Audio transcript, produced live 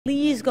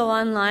please go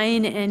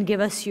online and give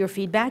us your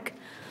feedback.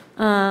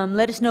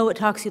 Let us know what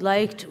talks you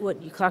liked,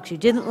 what talks you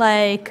didn't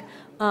like,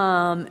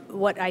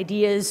 what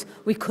ideas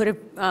we could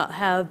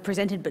have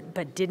presented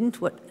but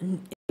didn't, if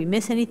we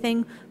miss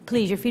anything.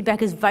 Please, your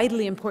feedback is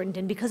vitally important,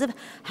 and because of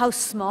how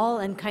small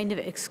and kind of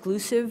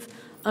exclusive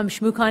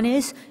ShmooCon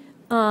is,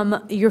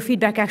 your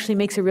feedback actually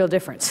makes a real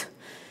difference.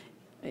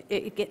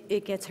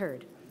 It gets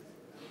heard.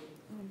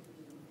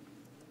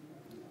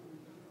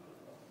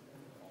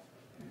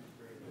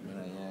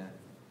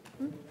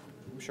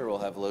 I'm sure we'll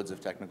have loads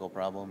of technical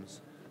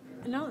problems.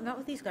 No, not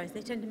with these guys.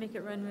 They tend to make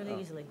it run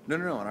really easily.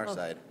 No, on our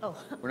side. Oh.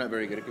 We're not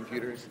very good at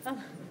computers.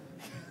 Oh.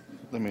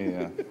 Let me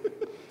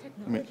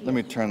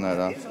turn that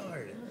off.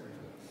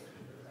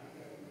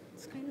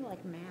 It's kind of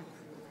like math.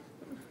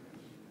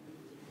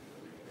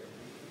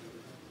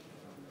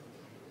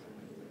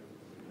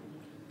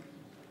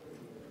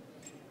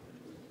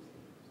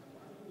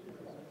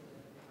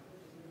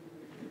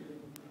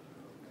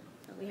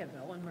 We have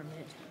about 1 more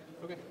minute.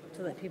 Okay.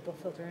 To let people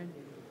filter in.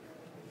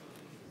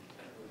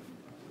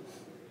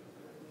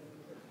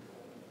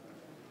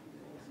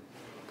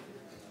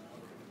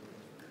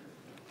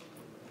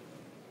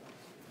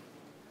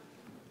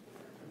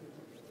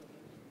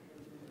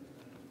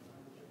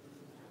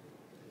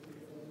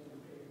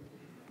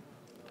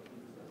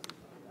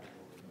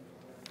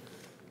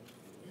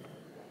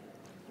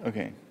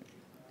 Okay,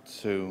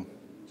 so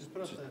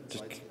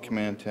just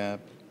Command Tab.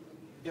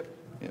 Yep.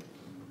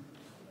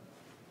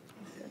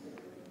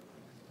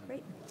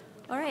 Great.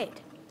 All right.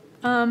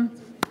 I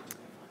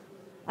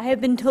have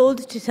been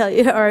told to tell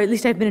you, or at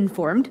least I've been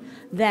informed,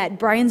 that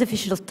Brian's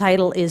official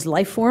title is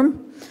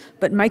Lifeform,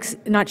 but Mike's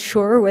not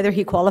sure whether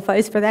he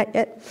qualifies for that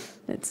yet.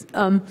 It's,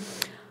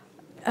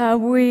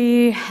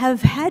 we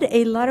have had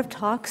a lot of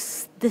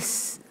talks.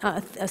 This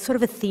sort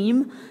of a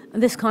theme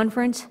of this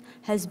conference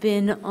has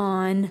been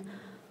on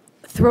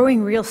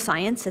throwing real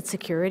science at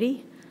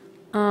security,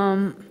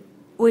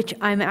 which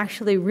I'm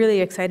actually really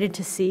excited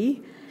to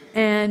see.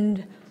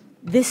 And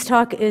this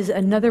talk is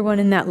another one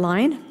in that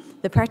line,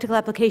 the practical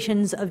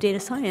applications of data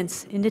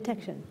science in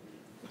detection.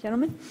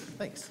 Gentlemen?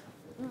 Thanks.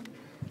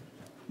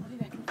 I'll be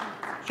back.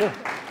 Sure.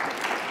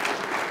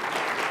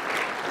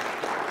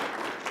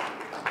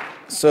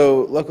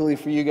 So luckily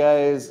for you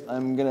guys,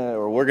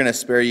 we're gonna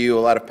spare you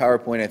a lot of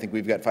PowerPoint. I think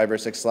we've got 5 or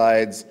 6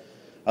 slides.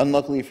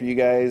 Unluckily for you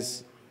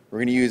guys, we're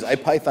going to use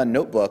iPython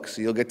notebooks,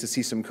 so you'll get to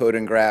see some code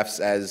and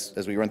graphs as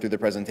we run through the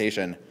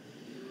presentation.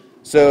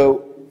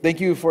 So thank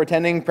you for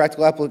attending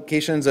Practical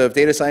Applications of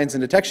Data Science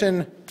and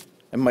Detection.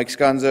 I'm Mike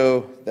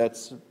Sconzo.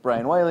 That's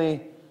Brian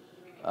Wylie.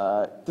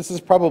 This is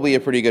probably a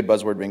pretty good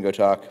buzzword bingo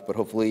talk, but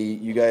hopefully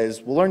you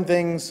guys will learn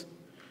things.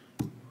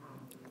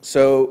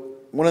 So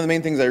one of the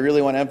main things I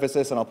really want to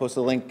emphasize, and I'll post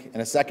a link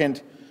in a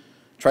second,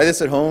 try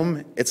this at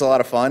home. It's a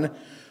lot of fun.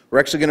 We're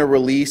actually going to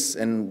release,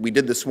 and we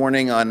did this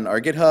morning on our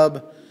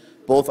GitHub,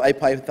 both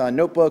iPython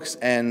notebooks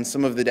and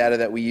some of the data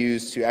that we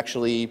use to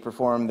actually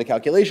perform the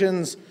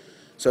calculations,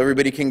 so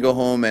everybody can go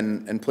home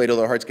and play to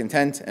their heart's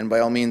content. And by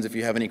all means, if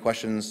you have any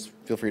questions,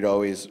 feel free to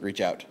always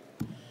reach out.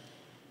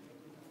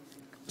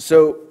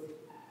 So,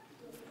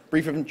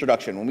 brief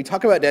introduction. When we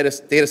talk about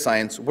data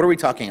science, what are we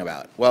talking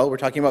about? Well, we're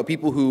talking about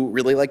people who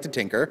really like to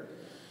tinker,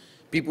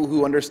 people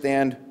who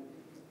understand,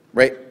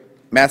 right,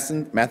 math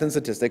and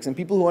statistics, and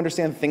people who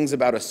understand things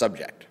about a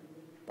subject.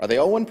 Are they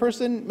all one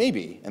person?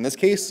 Maybe. In this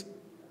case,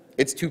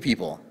 it's 2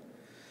 people.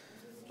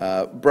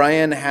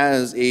 Brian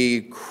has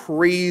a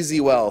crazy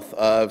wealth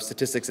of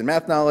statistics and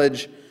math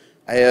knowledge.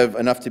 I have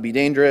enough to be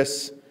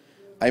dangerous.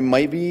 I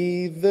might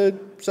be the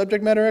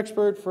subject matter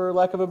expert, for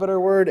lack of a better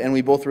word, and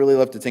we both really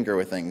love to tinker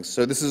with things.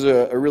 So this is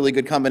a really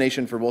good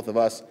combination for both of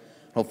us.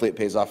 Hopefully it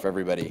pays off for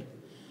everybody.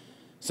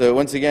 So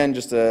once again,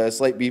 just a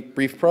slight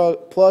brief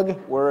plug.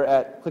 We're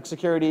at Click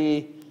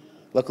Security.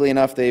 Luckily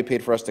enough, they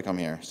paid for us to come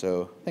here.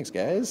 So thanks,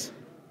 guys.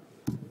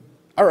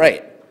 All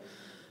right.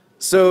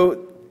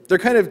 So there are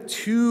kind of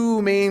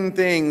 2 main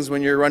things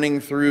when you're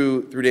running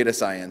through data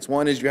science.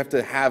 One is you have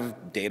to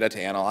have data to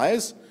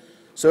analyze.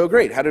 So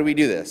great, how did we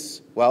do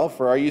this? Well,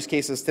 for our use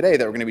cases today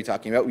that we're going to be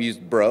talking about, we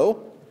used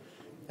Bro,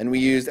 and we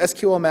used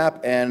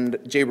SQLmap and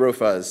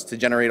JBroFuzz to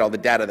generate all the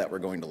data that we're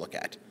going to look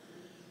at.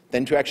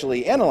 Then to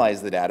actually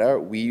analyze the data,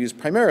 we use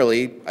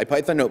primarily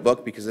iPython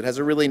Notebook because it has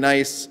a really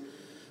nice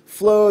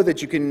flow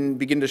that you can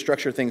begin to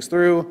structure things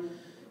through.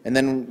 And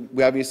then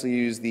we obviously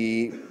use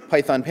the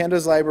Python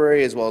pandas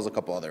library as well as a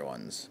couple other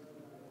ones.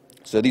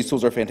 So these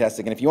tools are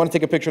fantastic. And if you want to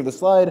take a picture of the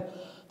slide,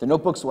 the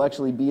notebooks will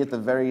actually be at the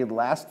very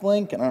last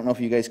link. And I don't know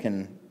if you guys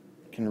can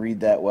read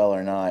that well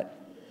or not.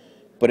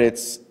 But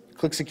it's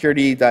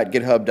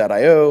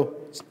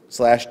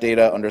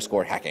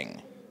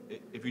clicksecurity.github.io/data_hacking.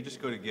 If you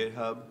just go to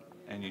GitHub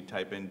and you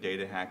type in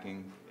data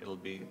hacking, it'll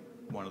be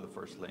one of the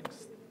first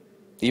links.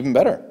 Even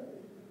better.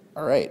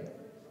 All right.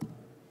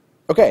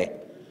 Okay.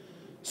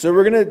 So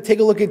we're going to take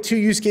a look at 2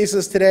 use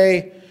cases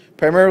today,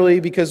 primarily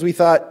because we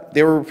thought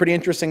they were pretty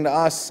interesting to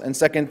us, and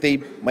second, they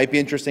might be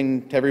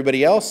interesting to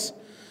everybody else.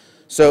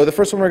 So the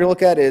first one we're going to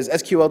look at is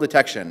SQL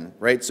detection,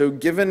 right? So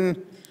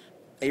given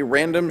a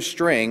random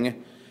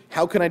string,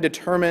 how can I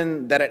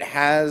determine that it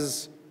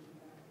has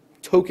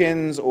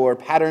tokens or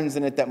patterns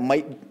in it that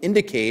might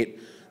indicate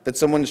that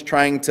someone's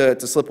trying to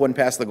slip one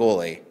past the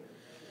goalie?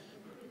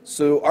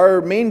 So our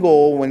main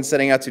goal when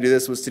setting out to do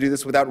this was to do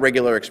this without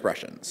regular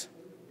expressions.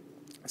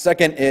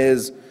 Second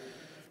is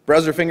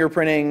browser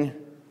fingerprinting.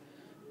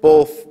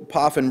 Both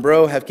POF and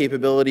Bro have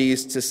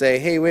capabilities to say,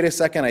 hey, wait a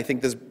second, I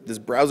think this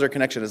browser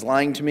connection is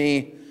lying to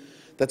me.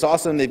 That's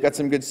awesome, they've got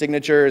some good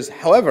signatures.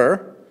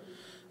 However,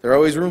 there's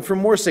always room for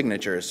more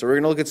signatures. So we're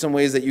going to look at some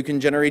ways that you can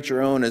generate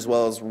your own as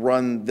well as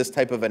run this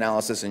type of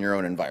analysis in your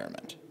own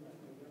environment.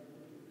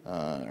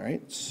 All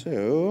right,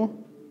 so,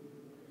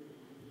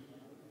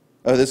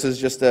 this is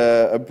just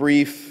a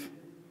brief,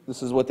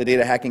 this is what the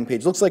data hacking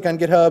page looks like on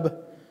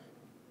GitHub.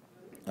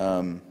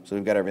 So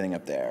we've got everything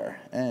up there.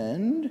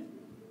 And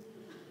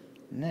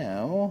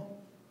now,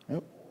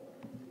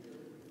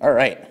 all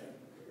right,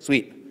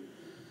 sweet.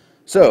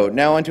 So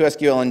now onto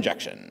SQL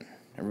injection.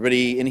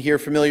 Everybody in here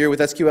familiar with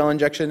SQL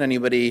injection?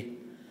 Anybody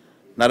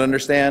not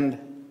understand?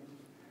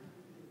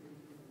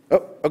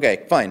 Oh,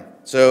 okay, fine.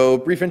 So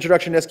brief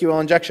introduction to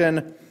SQL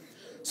injection.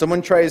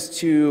 Someone tries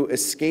to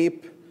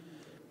escape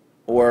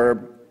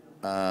or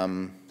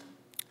an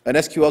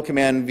SQL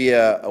command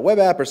via a web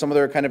app or some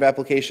other kind of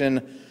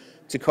application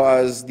to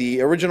cause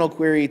the original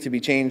query to be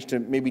changed to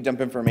maybe dump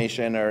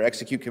information or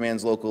execute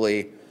commands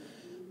locally.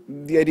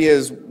 The idea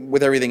is,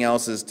 with everything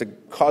else, is to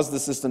cause the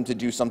system to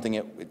do something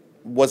it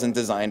wasn't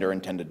designed or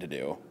intended to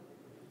do.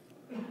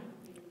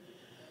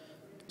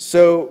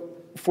 So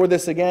for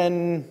this,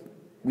 again,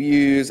 we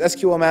use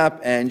SQL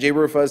map and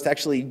JBroFuzz to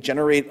actually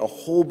generate a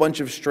whole bunch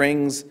of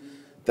strings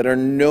that are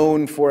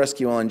known for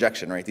SQL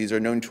injection, right? These are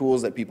known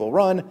tools that people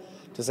run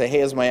to say,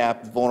 hey, is my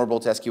app vulnerable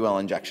to SQL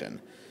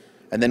injection?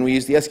 And then we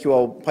use the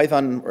SQL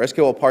Python or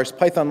SQL parse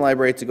Python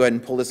library to go ahead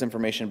and pull this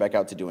information back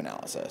out to do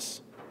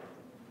analysis.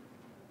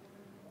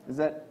 Is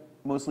that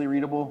mostly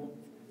readable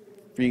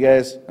for you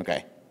guys?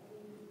 Okay,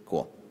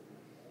 cool.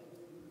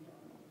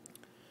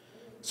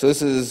 So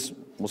this is,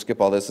 we'll skip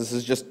all this. This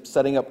is just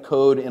setting up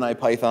code in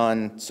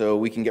iPython so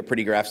we can get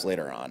pretty graphs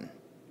later on.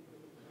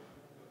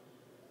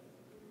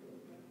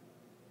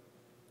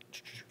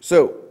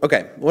 So,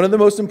 okay, one of the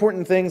most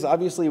important things,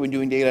 obviously, when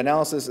doing data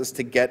analysis is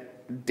to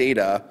get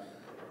data.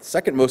 The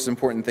second most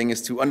important thing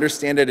is to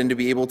understand it and to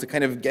be able to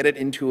kind of get it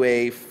into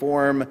a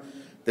form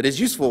that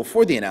is useful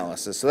for the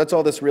analysis. So that's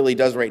all this really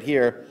does right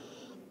here,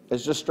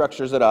 is just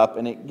structures it up,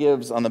 and it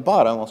gives on the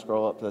bottom, we'll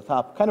scroll up to the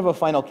top, kind of a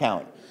final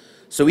count.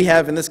 So we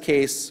have, in this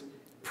case,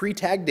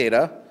 pre-tagged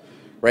data,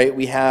 right?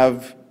 We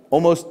have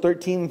almost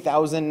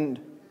 13,000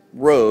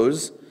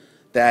 rows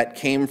that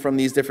came from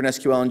these different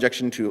SQL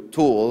injection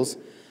tools.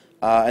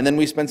 And then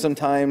we spent some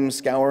time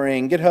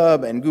scouring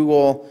GitHub and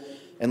Google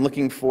and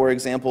looking for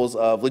examples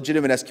of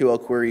legitimate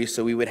SQL queries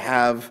so we would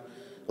have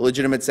a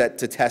legitimate set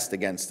to test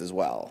against as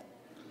well.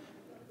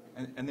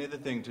 And the other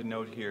thing to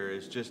note here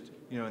is just,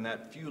 in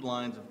that few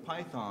lines of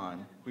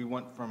Python, we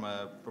went from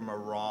a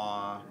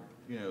raw,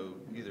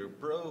 either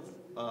Bro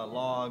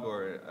log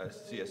or a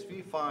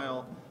CSV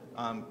file,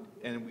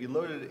 and we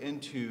loaded it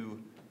into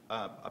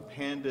a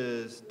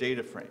pandas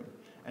data frame.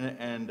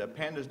 And a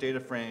pandas data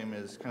frame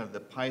is kind of the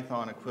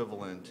Python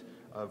equivalent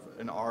of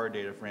an R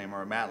data frame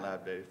or a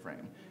MATLAB data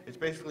frame. It's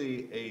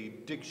basically a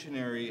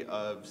dictionary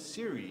of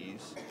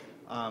series,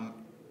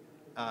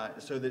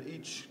 so that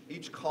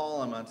each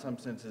column, in some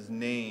sense, is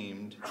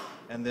named,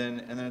 and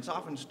then it's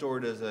often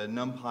stored as a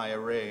NumPy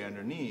array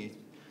underneath.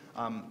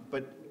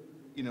 But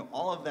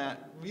all of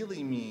that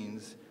really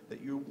means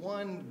that you're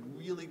one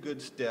really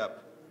good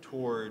step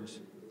towards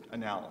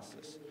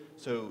analysis.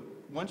 So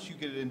once you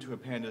get it into a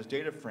pandas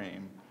data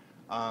frame,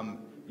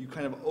 you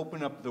kind of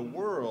open up the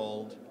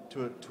world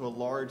to a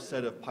large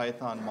set of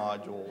Python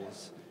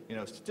modules,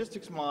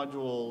 statistics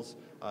modules,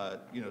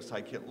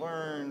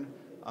 scikit-learn,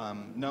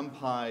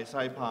 NumPy,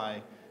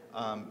 SciPy.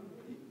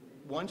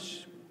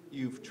 Once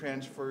you've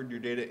transferred your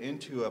data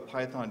into a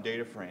Python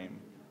data frame,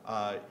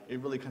 it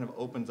really kind of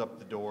opens up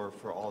the door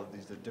for all of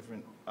these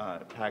different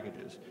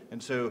packages.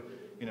 And so,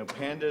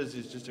 Pandas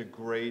is just a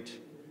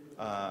great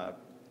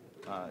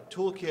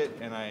toolkit,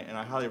 and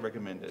I highly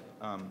recommend it.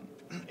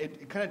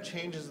 It kind of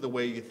changes the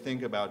way you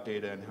think about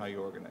data and how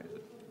you organize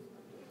it.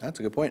 That's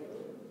a good point.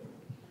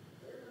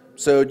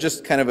 So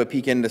just kind of a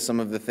peek into some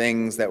of the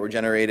things that were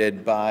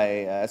generated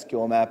by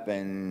SQL map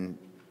and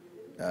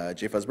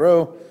JFuzz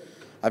Bro.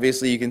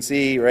 Obviously, you can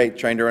see, right,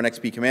 trying to run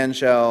XP command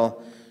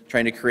shell,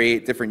 trying to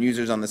create different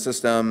users on the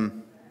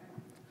system.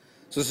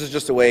 So this is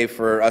just a way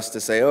for us to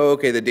say, oh,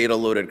 okay, the data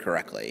loaded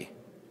correctly.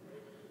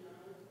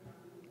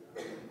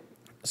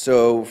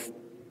 So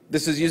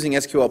this is using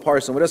SQL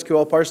parse, and what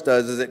SQL parse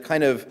does is it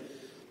kind of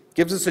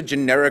gives us a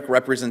generic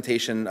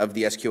representation of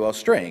the SQL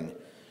string,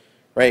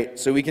 right?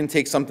 So we can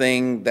take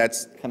something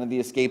that's kind of the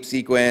escape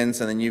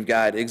sequence, and then you've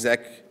got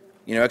exec,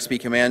 XP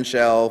command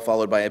shell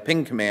followed by a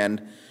ping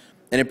command,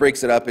 and it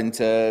breaks it up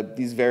into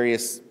these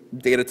various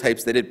data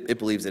types that it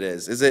believes it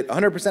is. Is it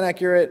 100%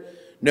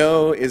 accurate?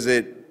 No. Is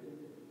it,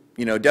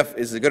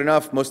 is it good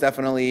enough? Most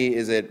definitely.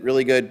 Is it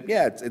really good?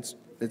 Yeah, it's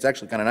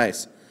actually kind of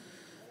nice.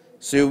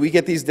 So we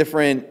get these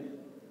different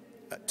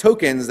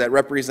tokens that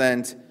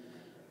represent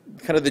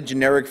kind of the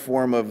generic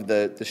form of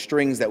the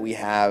strings that we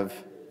have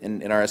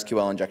in our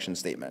SQL injection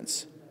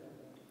statements.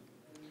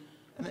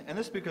 And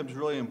this becomes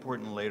really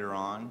important later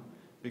on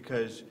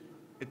because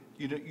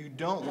you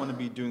don't want to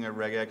be doing a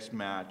regex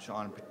match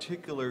on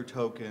particular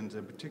tokens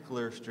and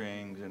particular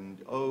strings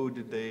and, oh,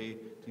 did they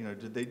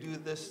do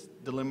this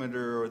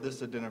delimiter or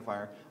this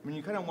identifier? I mean,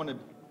 you kind of want to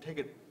take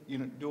it,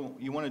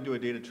 you want to do a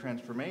data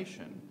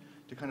transformation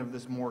to kind of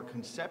this more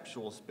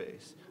conceptual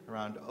space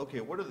around, okay,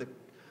 what are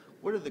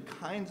the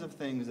kinds of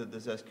things that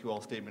this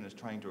SQL statement is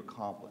trying to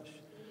accomplish?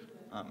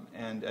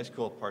 And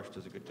SQL parse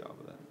does a good job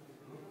of that.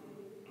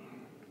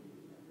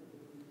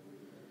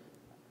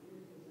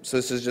 So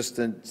this is just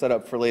a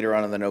setup for later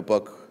on in the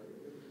notebook.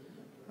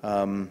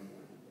 One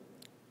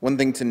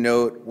thing to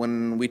note,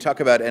 when we talk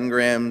about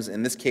n-grams,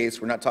 in this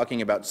case, we're not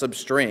talking about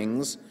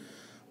substrings.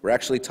 We're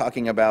actually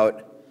talking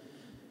about,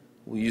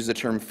 we use the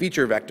term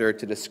feature vector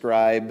to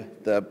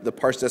describe the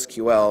parsed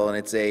SQL, and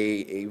it's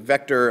a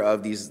vector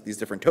of these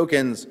different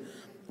tokens.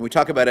 When we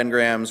talk about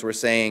n-grams, we're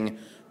saying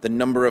the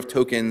number of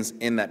tokens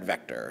in that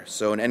vector.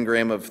 So an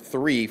n-gram of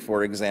 3,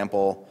 for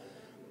example,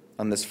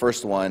 on this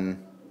first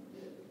one,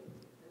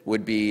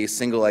 would be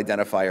single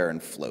identifier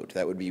and float.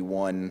 That would be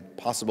one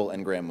possible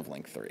n-gram of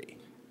length 3.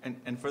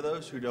 And for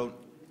those who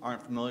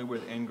aren't familiar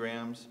with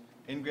n-grams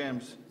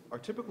are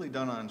typically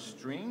done on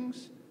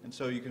strings. And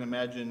so you can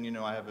imagine,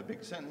 I have a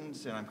big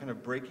sentence and I'm kind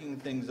of breaking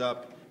things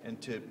up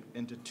into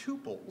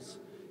tuples.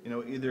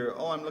 Either,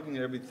 I'm looking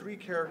at every 3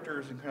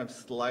 characters and kind of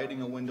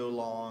sliding a window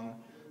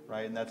long,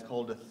 right? And that's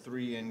called a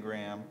 3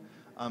 n-gram.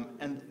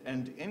 And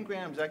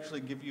n-grams actually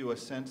give you a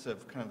sense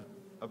of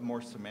of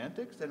more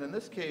semantics. And in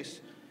this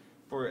case,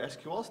 for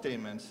SQL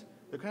statements,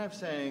 they're kind of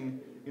saying,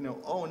 not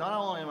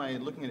only am I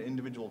looking at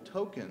individual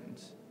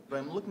tokens, but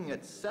I'm looking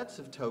at sets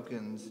of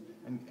tokens,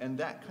 and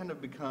that kind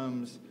of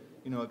becomes,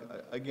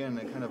 again,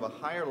 a kind of a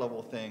higher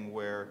level thing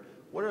where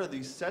what are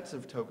these sets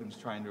of tokens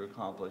trying to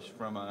accomplish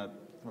from an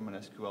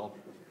SQL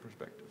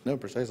perspective? No,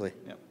 precisely.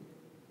 Yeah.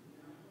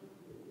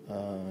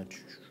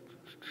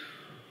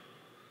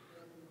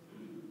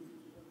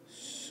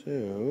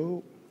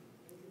 So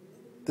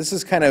this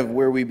is kind of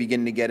where we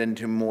begin to get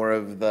into more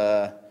of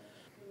the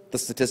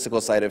statistical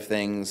side of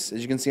things.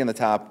 As you can see on the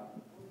top,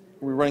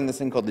 we're running this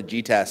thing called the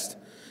g-test.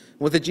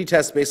 What the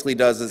g-test basically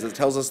does is it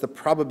tells us the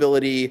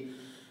probability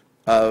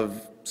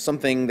of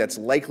something that's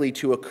likely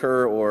to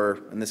occur, or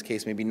in this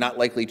case, maybe not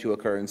likely to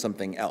occur in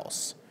something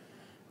else.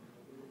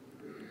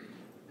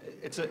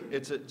 So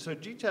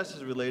g-test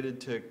is related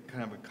to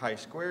kind of a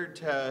chi-squared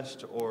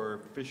test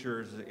or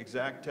Fisher's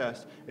exact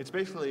test. It's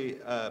basically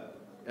an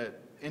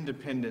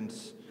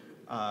independence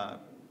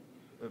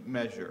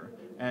measure.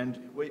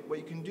 And what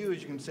you can do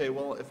is you can say,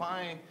 well, if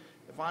I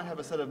have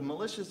a set of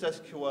malicious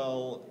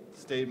SQL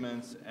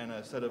statements and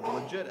a set of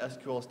legit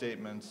SQL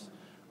statements,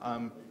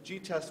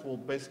 g-test will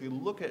basically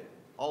look at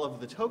all of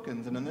the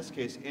tokens, and in this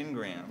case,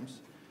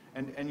 n-grams.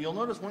 And you'll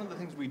notice one of the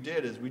things we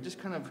did is we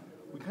kind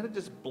of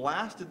just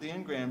blasted the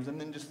n-grams and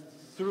then just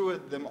threw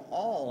them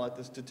all at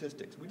the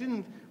statistics. We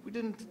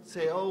didn't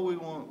say, oh, we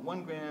want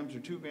 1 grams or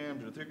 2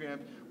 grams or 3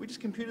 grams. We just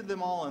computed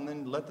them all and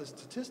then let the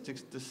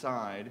statistics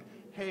decide,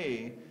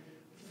 hey,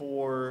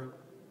 for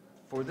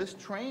this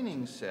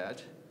training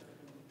set,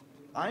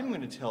 I'm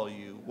going to tell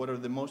you what are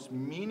the most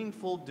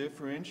meaningful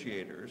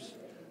differentiators.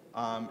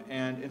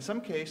 And in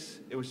some case,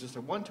 it was just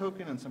a 1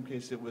 token. In some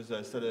case, it was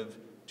a set of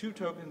 2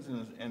 tokens.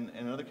 And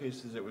in other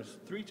cases, it was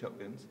 3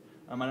 tokens.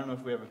 I don't know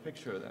if we have a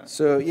picture of that.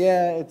 So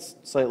yeah, it's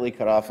slightly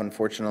cut off,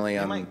 unfortunately.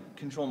 You might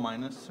control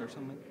minus or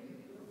something?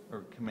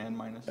 Or command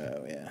minus?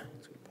 Oh yeah,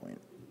 that's a good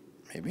point.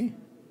 Maybe.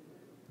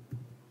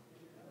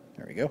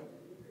 There we go.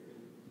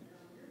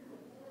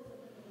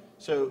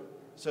 So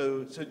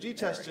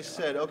g-test just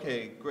said,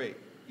 okay, great.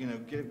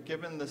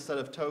 Given the set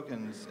of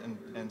tokens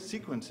and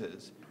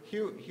sequences,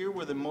 here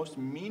were the most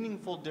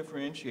meaningful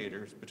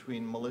differentiators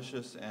between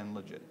malicious and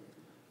legit.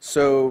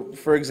 So,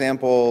 for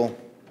example,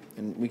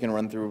 and we can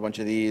run through a bunch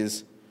of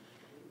these.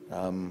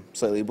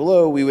 Slightly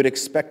below, we would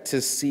expect to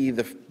see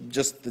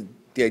just the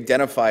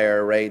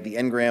identifier, right, the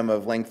n-gram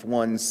of length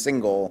 1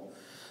 single,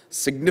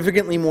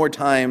 significantly more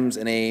times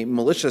in a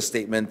malicious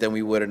statement than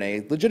we would in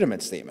a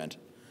legitimate statement.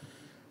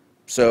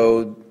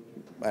 So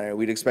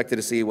we'd expect it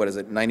to see,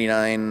 basically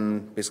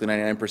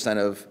 99%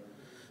 of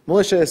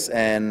malicious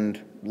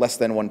and less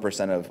than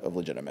 1% of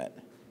legitimate.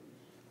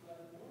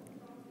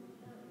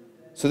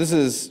 So this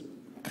is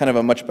kind of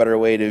a much better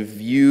way to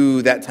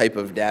view that type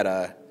of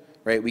data,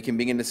 right? We can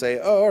begin to say,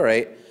 oh, all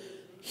right,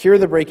 here are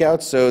the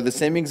breakouts. So the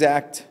same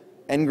exact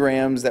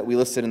n-grams that we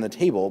listed in the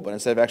table, but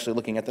instead of actually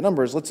looking at the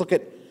numbers, let's look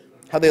at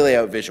how they lay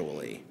out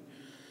visually.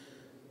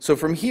 So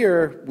from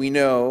here, we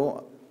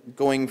know,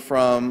 going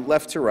from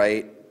left to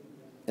right,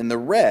 in the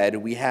red,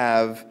 we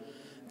have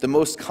the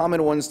most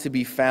common ones to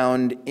be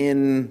found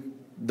in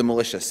the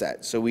malicious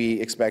set. So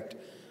we expect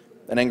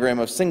an n-gram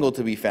of single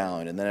to be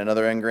found, and then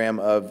another n-gram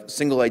of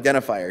single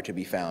identifier to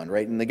be found,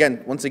 right? And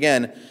again, once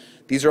again,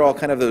 these are all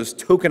kind of those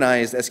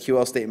tokenized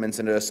SQL statements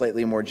in a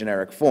slightly more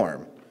generic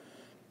form.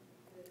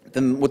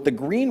 Then what the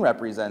green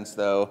represents,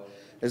 though,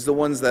 is the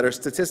ones that are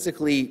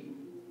statistically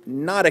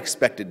not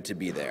expected to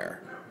be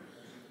there.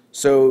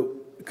 So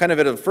kind of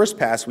at a first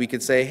pass, we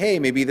could say, hey,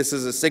 maybe this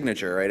is a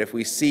signature, right? If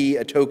we see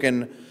a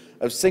token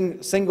of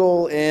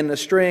single in a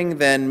string,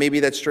 then maybe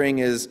that string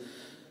is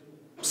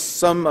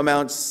some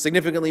amount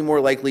significantly more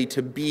likely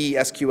to be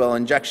SQL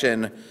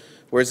injection,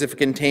 whereas if it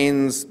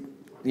contains,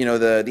 you know,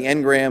 the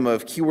n-gram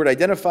of keyword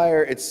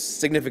identifier, it's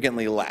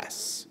significantly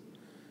less.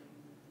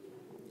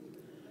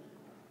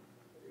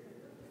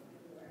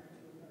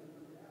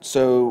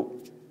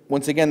 So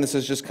once again, this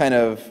is just kind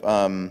of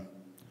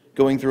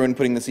going through and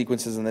putting the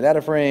sequences in the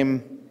data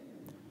frame.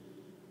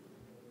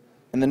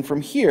 And then from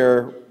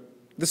here,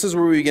 this is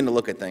where we begin to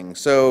look at things.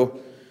 So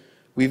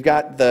we've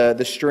got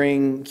the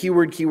string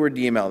keyword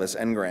DML, this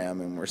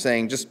n-gram, and we're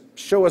saying just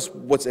show us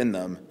what's in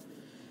them.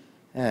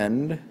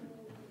 And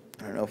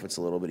I don't know if it's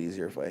a little bit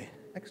easier if I...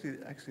 Actually,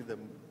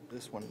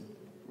 this one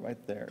right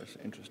there is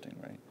interesting,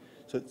 right?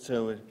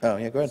 So Oh,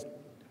 yeah, go ahead.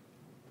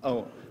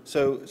 Oh,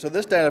 so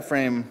this data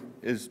frame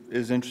is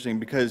interesting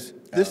because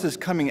this is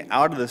coming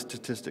out of the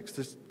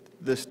statistics.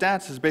 The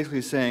stats is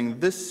basically saying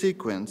this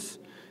sequence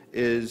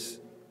is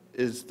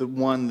the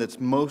one that's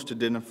most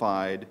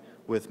identified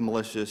with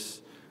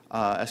malicious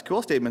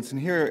SQL statements.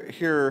 And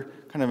here,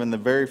 kind of in the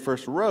very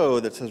first row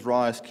that says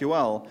raw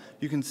SQL,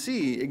 you can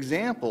see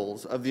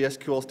examples of the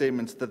SQL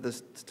statements that the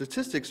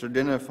statistics are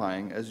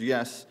identifying as,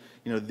 yes,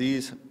 you know,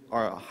 these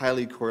are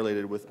highly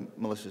correlated with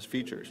malicious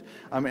features.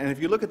 And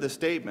if you look at the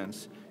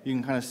statements, you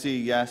can kind of see,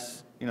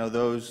 yes, you know,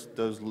 those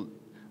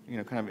you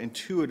know, kind of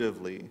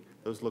intuitively,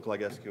 those look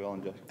like SQL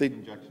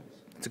injections.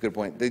 That's a good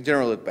point. They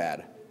generally look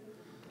bad.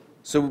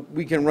 So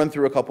we can run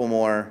through a couple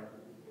more.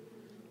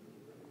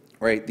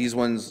 Right, these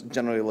ones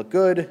generally look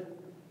good.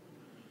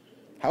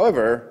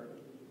 However,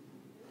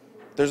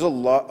 there's a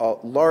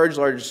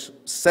large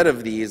set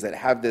of these that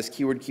have this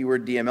keyword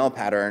DML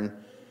pattern,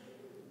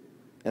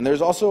 and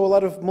there's also a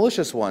lot of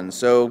malicious ones.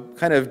 So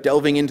kind of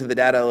delving into the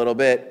data a little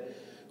bit,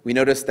 we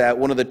noticed that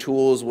one of the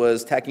tools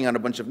was tacking on a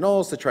bunch of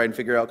nulls to try and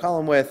figure out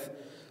column width,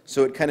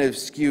 so it kind of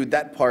skewed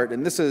that part,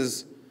 and this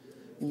is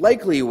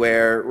likely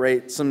where,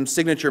 right, some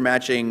signature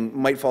matching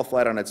might fall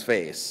flat on its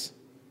face.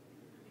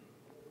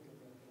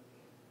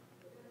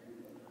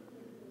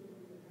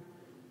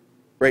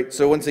 Right,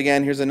 so once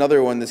again, here's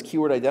another one, this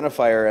keyword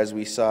identifier, as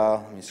we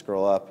saw. Let me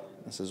scroll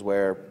up. This is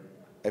where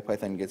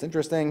iPython gets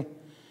interesting.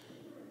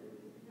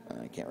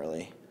 I can't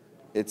really.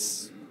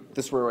 It's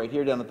this row right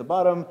here down at the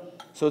bottom.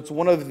 So it's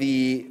one of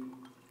the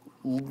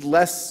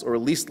less or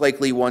least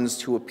likely ones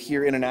to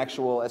appear in an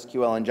actual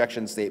SQL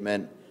injection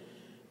statement.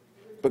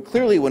 But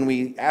clearly when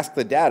we ask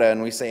the data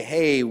and we say,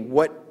 hey,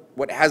 what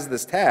has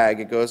this tag?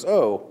 It goes,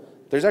 oh,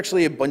 there's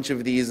actually a bunch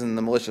of these in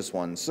the malicious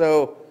ones.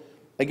 So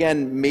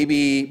again,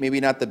 maybe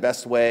not the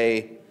best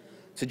way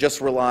to just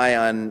rely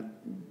on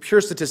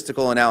pure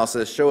statistical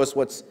analysis. Show us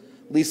what's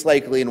least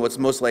likely and what's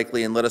most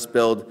likely, and let us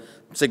build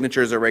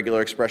signatures or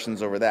regular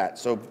expressions over that.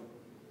 So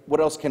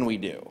what else can we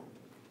do?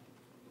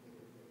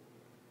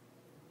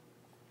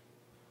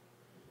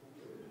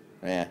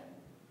 Yeah.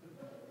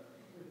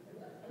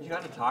 You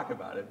got to talk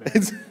about it,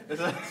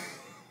 man.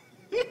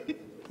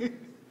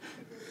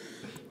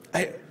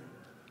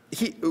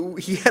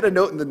 He had a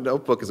note in the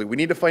notebook. He's like, we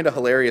need to find a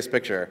hilarious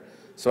picture.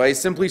 So I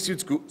simply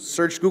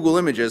searched Google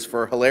Images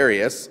for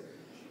hilarious,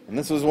 and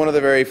this was one of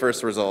the very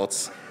first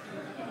results.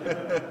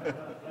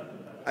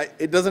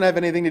 It doesn't have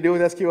anything to do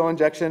with SQL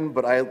injection,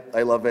 but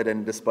I love it,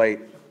 and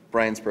despite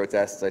Brian's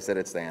protests, I said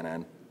it's staying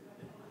in.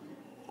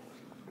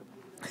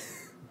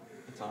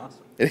 That's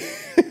awesome.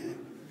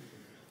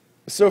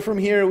 So from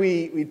here,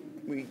 we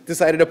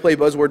decided to play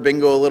buzzword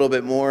bingo a little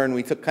bit more, and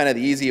we took kind of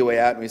the easy way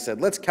out, and we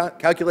said, let's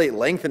calculate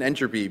length and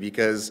entropy,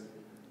 because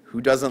who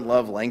doesn't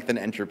love length and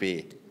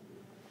entropy?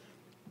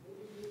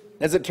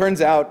 As it turns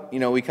out, you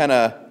know, we kind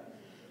of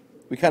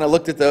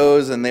looked at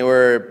those, and they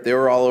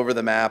were all over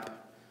the map.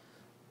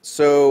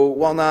 So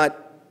while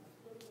not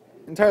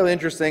entirely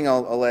interesting,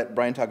 I'll let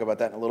Brian talk about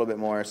that in a little bit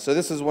more. So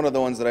this is one of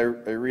the ones that I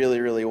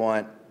really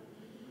want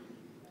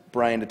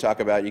Brian to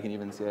talk about. You can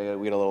even see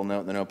we got a little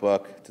note in the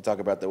notebook to talk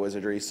about the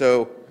wizardry.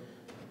 So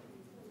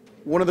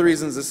one of the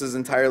reasons this is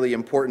entirely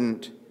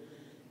important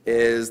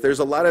is there's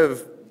a lot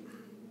of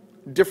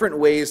different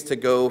ways to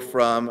go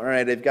from, all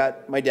right, I've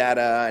got my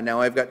data, and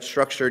now I've got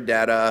structured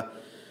data,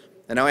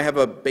 and now I have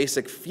a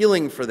basic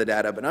feeling for the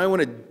data, but now I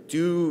want to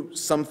do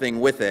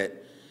something with it.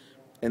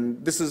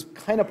 And this is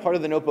kind of part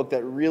of the notebook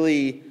that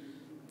really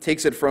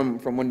takes it from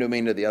one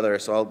domain to the other,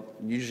 so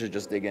you should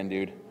just dig in,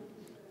 dude.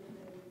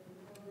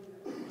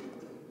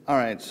 All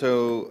right,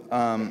 so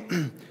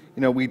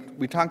you know,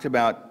 we talked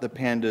about the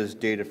pandas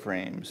data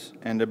frames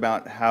and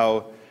about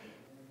how,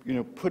 you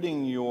know,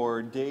 putting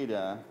your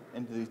data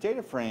into these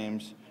data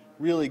frames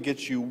really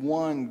gets you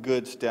one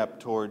good step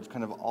towards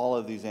kind of all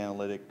of these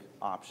analytic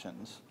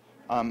options.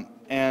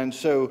 And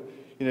so,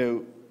 you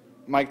know,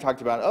 Mike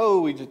talked about, oh,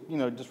 we just, you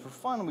know, just for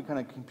fun, we kind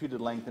of computed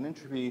length and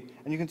entropy,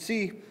 and you can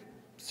see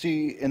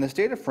in this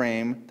data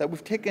frame that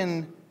we've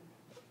taken,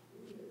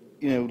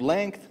 you know,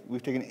 length,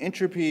 we've taken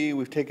entropy,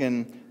 we've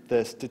taken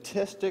the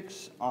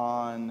statistics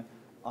on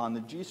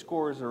the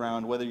G-scores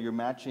around whether you're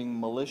matching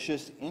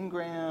malicious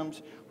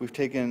n-grams. We've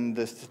taken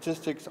the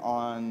statistics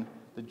on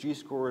the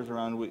G-scores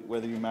around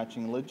whether you're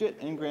matching legit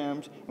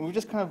n-grams, and we've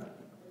just kind of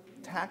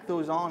tacked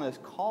those on as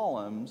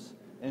columns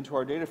into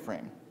our data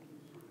frame.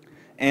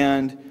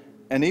 And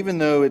even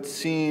though it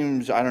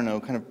seems, I don't know,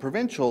 kind of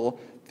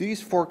provincial,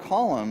 these 4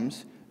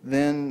 columns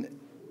then,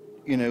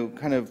 you know,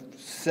 kind of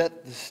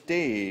set the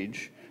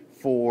stage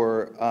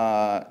for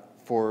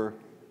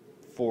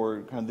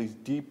kind of these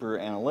deeper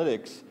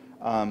analytics,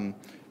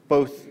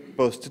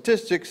 both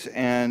statistics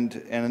and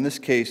in this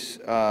case,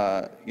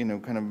 you know,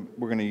 kind of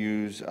we're going to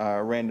use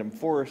a random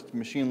forest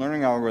machine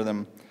learning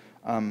algorithm.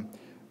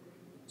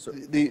 So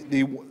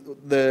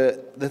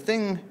the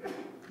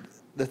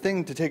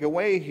thing to take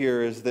away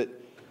here is that,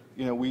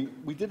 you know,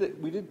 we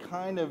did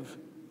kind of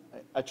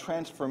a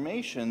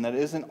transformation that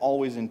isn't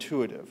always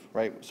intuitive,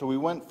 right? So we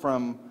went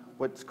from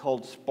what's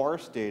called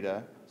sparse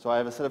data. So I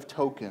have a set of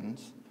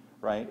tokens,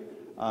 right?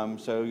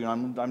 So, you know,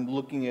 I'm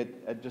looking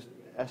at just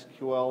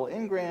SQL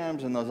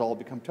n-grams, and those all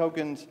become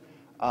tokens.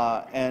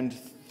 And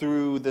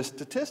through the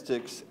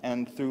statistics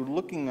and through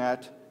looking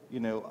at, you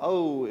know,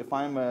 oh, if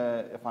I'm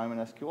an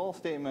SQL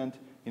statement,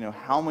 you know,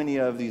 how many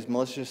of these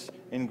malicious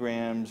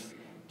n-grams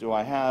do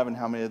I have, and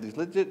how many of these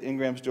legit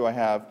n-grams do I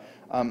have?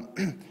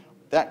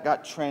 That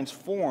got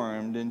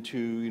transformed into,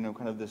 you know,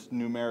 kind of this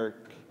numeric,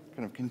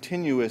 kind of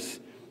continuous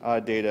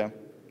data,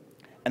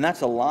 and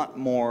that's a lot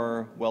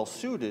more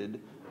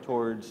well-suited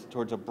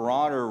towards a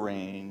broader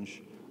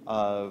range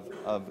of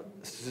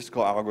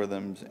statistical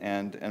algorithms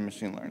and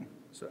machine learning.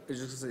 So I was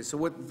just gonna say, so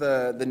what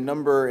the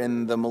number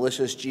in the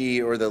malicious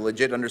G or the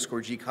legit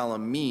underscore G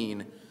column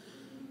mean?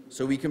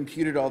 So we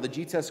computed all the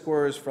G-test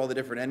scores for all the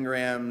different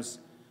n-grams,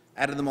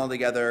 added them all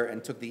together,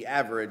 and took the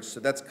average. So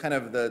that's kind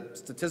of the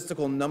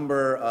statistical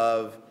number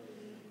of,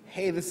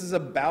 hey, this is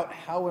about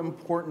how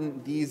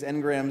important these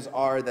n-grams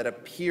are that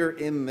appear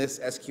in this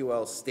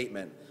SQL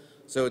statement.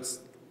 So it's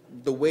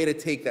the way to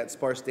take that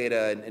sparse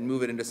data and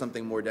move it into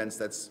something more dense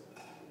that's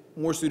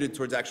more suited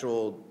towards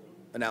actual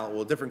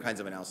different kinds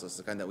of analysis,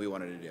 the kind that we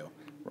wanted to do.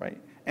 Right.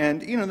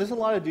 And, you know, there's a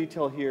lot of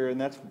detail here, and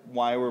that's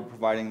why we're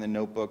providing the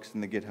notebooks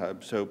and the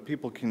GitHub, so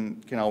people can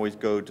always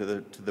go to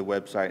the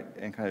website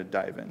and kind of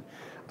dive in.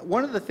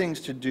 One of the things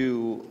to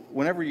do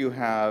whenever you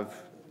have,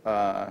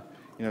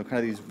 you know, kind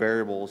of these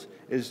variables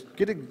is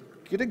get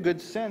a good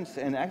sense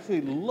and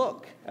actually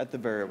look at the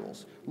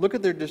variables. Look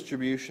at their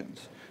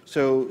distributions.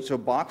 So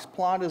box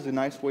plot is a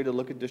nice way to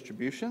look at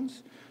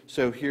distributions.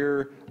 So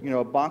here, you know,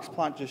 a box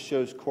plot just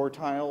shows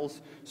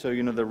quartiles. So,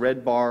 you know, the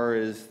red bar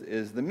is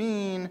the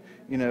mean.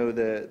 You know,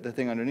 the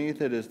thing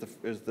underneath it is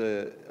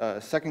the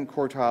second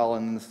quartile,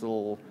 and this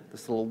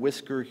little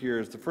whisker here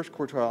is the first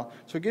quartile.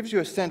 So it gives you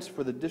a sense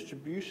for the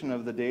distribution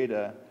of the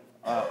data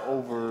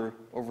over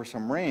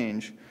some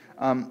range.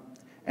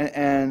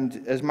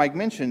 And as Mike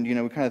mentioned, you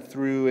know, we kind of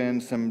threw in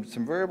some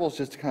variables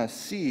just to kind of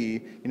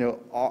see, you know,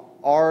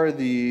 are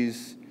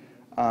these,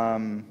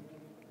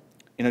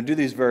 you know, do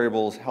these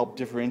variables help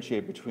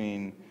differentiate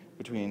between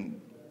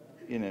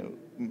you know,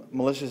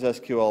 malicious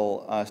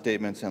SQL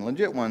statements and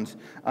legit ones?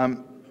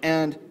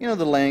 And, you know,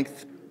 the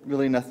length,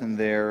 really nothing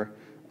there.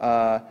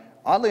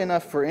 Oddly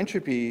enough, for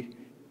entropy,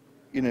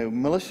 you know,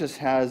 malicious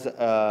has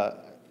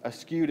a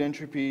skewed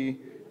entropy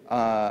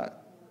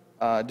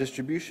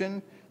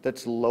distribution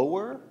that's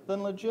lower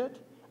than legit,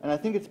 and I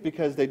think it's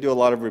because they do a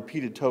lot of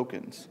repeated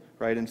tokens,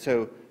 right? And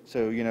so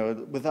you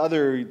know, with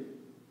other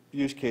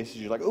use cases,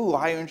 you're like, ooh,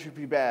 high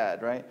entropy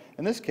bad, right?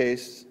 In this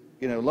case,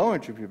 you know, low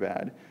entropy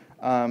bad,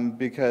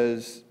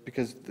 because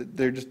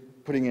they're just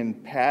putting in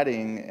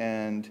padding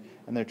and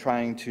they're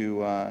trying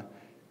to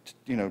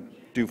you know,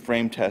 do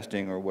frame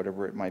testing or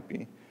whatever it might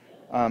be.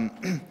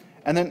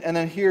 And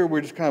then here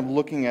we're just kind of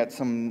looking at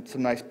some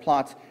nice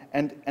plots.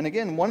 And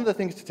again, one of the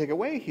things to take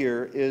away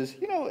here is,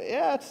 you know,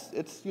 yeah,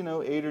 it's you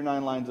know, 8 or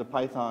 9 lines of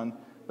Python,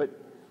 but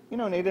you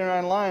know, in 8 or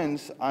 9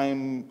 lines,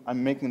 I'm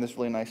making this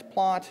really nice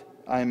plot.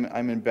 I'm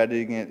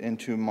embedding it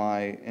into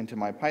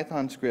my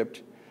Python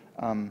script,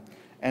 and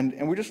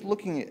we're just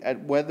looking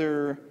at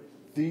whether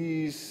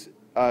these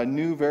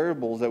new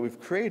variables that we've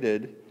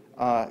created,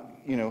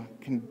 you know,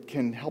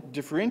 can help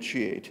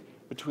differentiate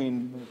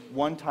between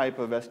one type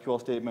of SQL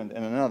statement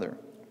and another.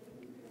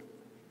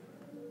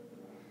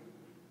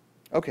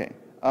 Okay,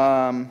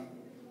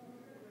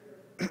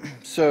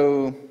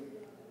 so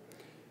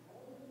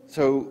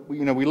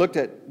you know, we looked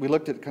at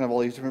kind of all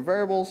these different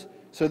variables.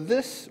 So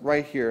this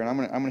right here, and I'm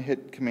gonna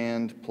hit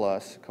Command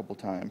plus a couple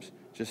times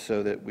just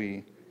so that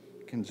we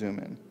can zoom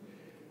in.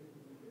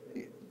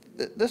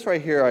 This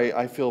right here,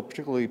 I feel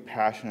particularly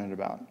passionate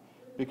about,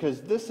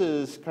 because this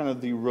is kind of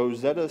the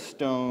Rosetta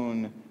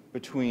Stone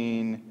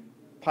between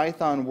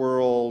Python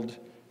world,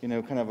 you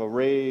know, kind of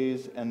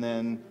arrays, and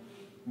then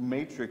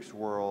matrix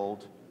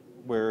world,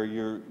 where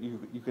you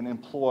can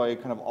employ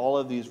kind of all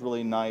of these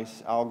really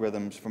nice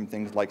algorithms from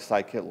things like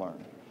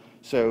scikit-learn.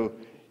 So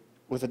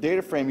with a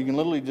data frame, you can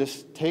literally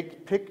just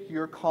pick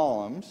your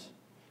columns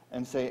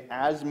and say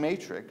as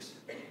matrix,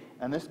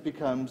 and this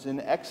becomes an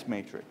X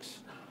matrix.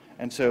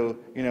 And so,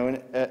 you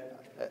know,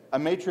 a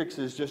matrix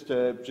is just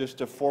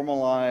a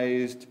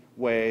formalized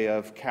way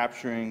of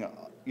capturing,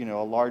 you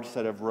know, a large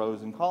set of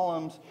rows and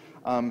columns.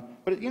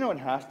 But, you know, it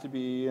has to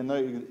be in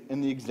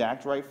the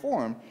exact right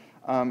form.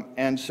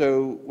 And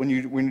so when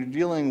you're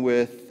dealing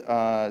with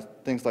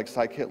things like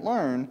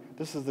scikit-learn,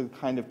 this is the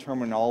kind of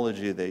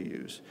terminology they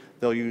use.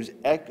 They'll use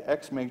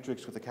X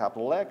matrix with a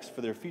capital X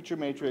for their feature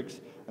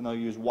matrix, and they'll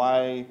use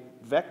Y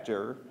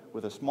vector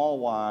with a small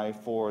y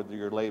for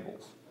your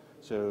labels.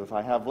 So if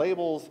I have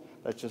labels,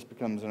 that just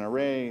becomes an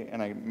array,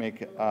 and I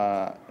make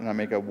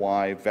a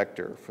Y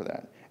vector for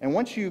that. And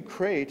once you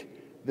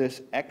create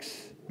this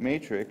X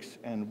matrix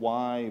and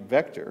Y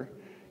vector,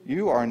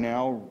 you are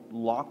now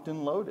locked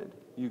and loaded.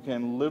 You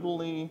can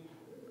literally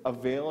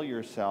avail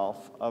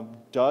yourself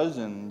of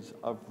dozens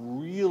of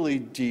really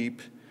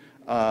deep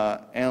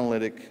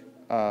analytic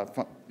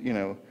you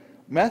know,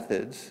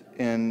 methods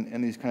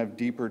in these kind of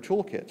deeper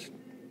toolkits.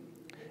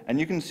 And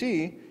you can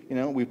see, you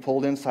know, we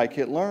pulled in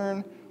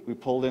scikit-learn, we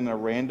pulled in a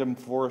random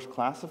forest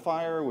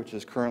classifier, which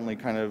is currently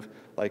kind of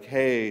like,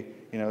 hey,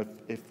 you know,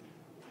 if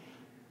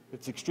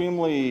it's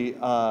extremely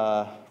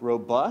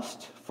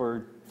robust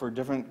for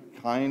different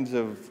kinds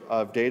of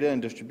data and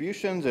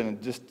distributions,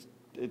 and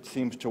it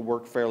seems to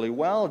work fairly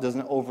well. It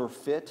doesn't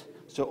overfit.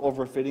 So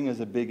overfitting is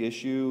a big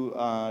issue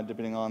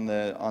depending on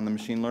the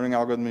machine learning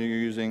algorithm you're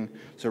using.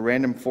 So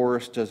random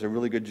forest does a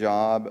really good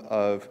job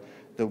of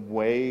the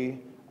way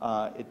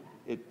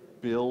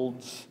it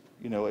builds,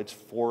 you know, its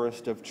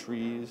forest of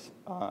trees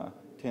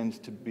tends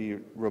to be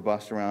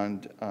robust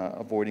around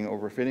avoiding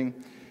overfitting.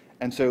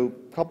 And so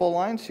a couple of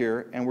lines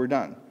here, and we're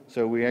done.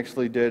 So we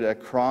actually did a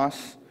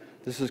cross.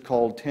 This is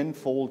called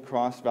 10-fold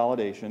cross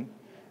validation.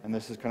 And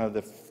this is kind of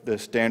the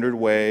standard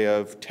way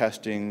of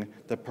testing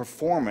the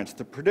performance,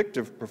 the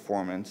predictive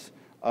performance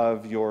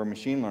of your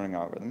machine learning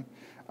algorithm.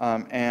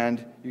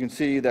 And you can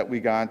see that we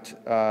got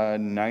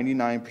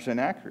 99%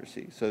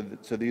 accuracy. So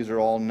these are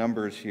all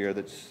numbers here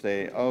that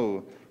say,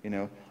 oh, you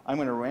know, I'm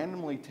going to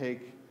randomly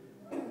take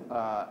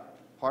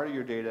part of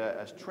your data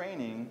as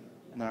training,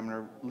 and then I'm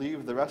going to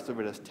leave the rest of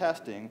it as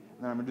testing,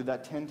 and then I'm going to do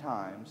that 10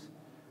 times,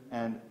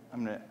 and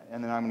then I'm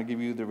going to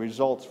give you the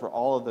results for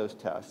all of those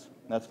tests.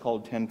 That's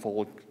called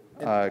 10-fold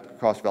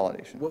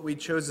cross-validation. What we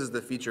chose is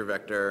the feature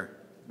vector.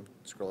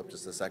 Scroll up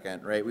just a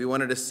second, right? We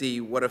wanted to see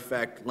what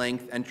effect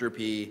length,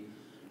 entropy,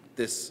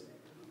 this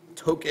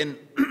token,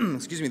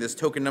 excuse me, this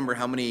token number,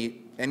 how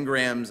many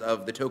n-grams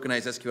of the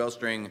tokenized SQL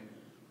string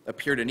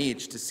appeared in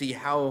each, to see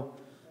how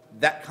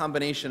that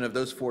combination of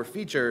those 4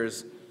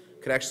 features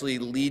could actually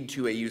lead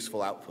to a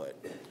useful output,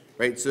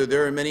 right? So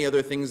there are many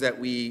other things that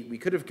we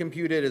could have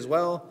computed as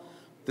well.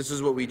 This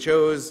is what we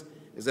chose.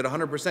 Is it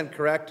 100%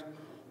 correct?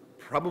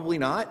 Probably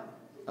not,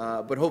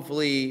 but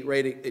hopefully,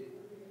 right, it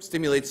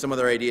stimulates some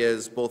other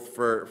ideas both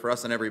for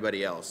us and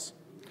everybody else.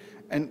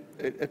 And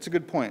it's a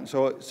good point.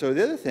 So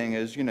the other thing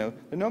is, you know,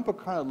 the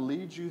notebook kind of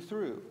leads you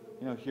through.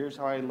 You know, here's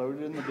how I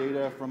loaded in the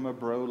data from a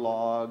bro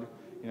log.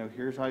 You know,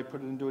 here's how I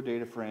put it into a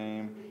data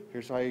frame.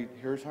 Here's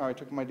how I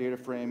took my data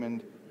frame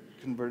and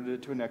converted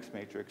it to an X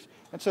matrix.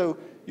 And so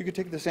you could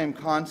take the same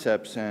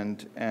concepts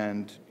and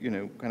you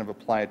know, kind of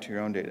apply it to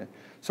your own data.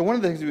 So one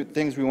of the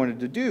things we wanted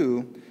to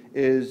do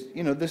is,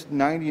 you know, this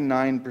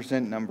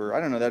 99% number, I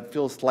don't know, that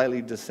feels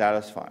slightly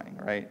dissatisfying,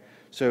 right?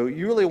 So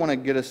you really want to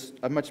get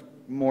a much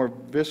more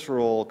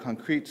visceral,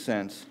 concrete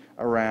sense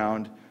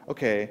around,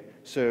 okay,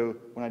 so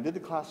when I did the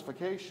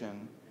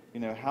classification, you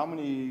know, how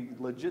many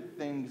legit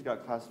things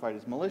got classified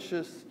as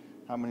malicious,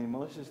 how many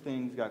malicious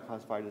things got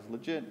classified as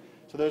legit.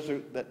 So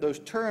those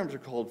terms are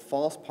called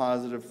false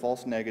positive,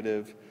 false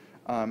negative,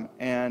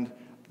 and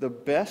the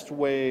best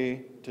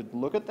way to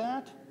look at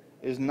that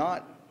is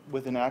not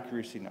with an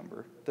accuracy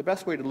number. The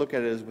best way to look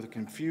at it is with a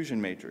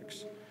confusion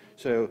matrix.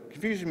 So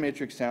confusion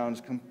matrix sounds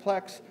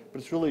complex,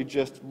 but it's really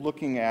just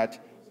looking at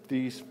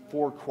these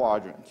 4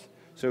 quadrants.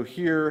 So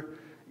here,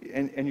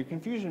 and your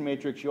confusion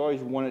matrix, you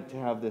always want it to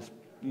have this,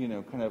 you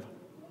know, kind of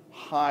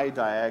high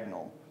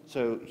diagonal.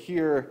 So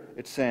here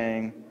it's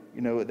saying,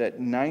 you know, that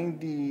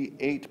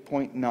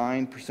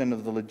 98.9%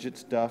 of the legit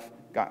stuff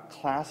got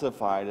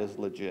classified as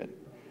legit.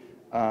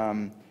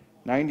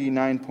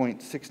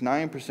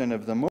 99.69%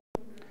 of them,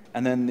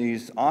 and then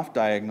these off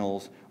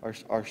diagonals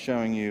are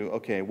showing you,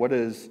 okay, what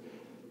is,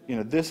 you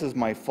know, this is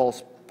my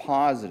false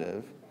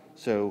positive,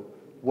 so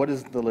what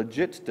is the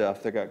legit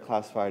stuff that got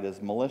classified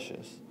as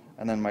malicious?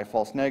 And then my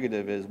false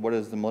negative is what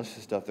is the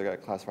malicious stuff that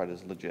got classified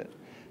as legit?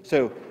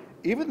 So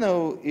even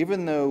though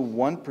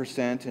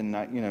 1% and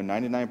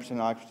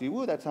 99% accuracy,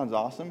 woo, that sounds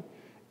awesome.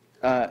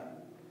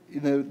 You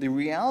know, the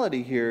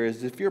reality here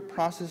is if you're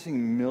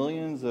processing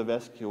millions of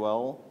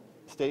SQL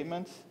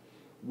statements,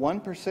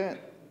 1%,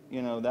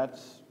 you know,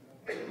 that's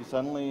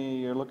suddenly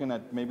you're looking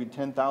at maybe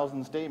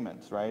 10,000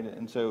 statements, right?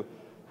 And so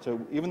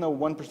even though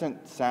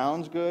 1%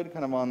 sounds good,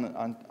 kind of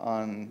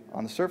on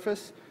the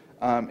surface,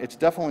 it's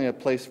definitely a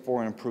place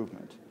for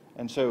improvement.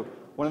 And so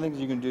one of the things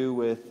you can do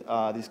with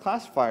these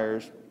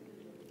classifiers,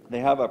 they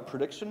have a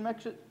prediction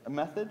method.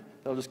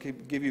 They'll just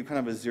give you kind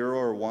of a 0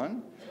 or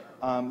 1.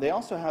 They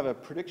also have a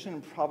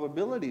prediction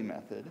probability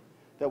method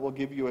that will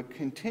give you a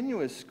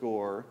continuous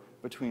score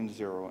between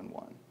 0 and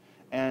 1.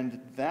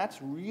 And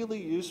that's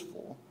really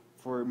useful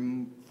for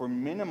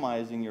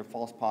minimizing your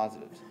false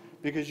positives.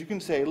 Because you can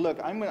say, look,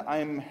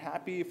 I'm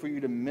happy for you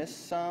to miss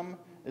some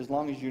as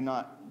long as you're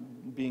not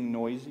being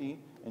noisy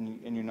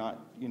and you're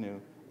not, you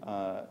know,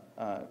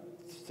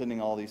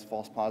 sending all these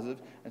false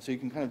positives. And so you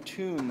can kind of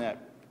tune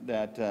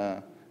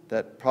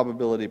that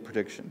probability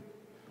prediction.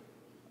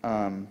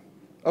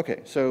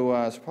 Okay,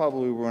 so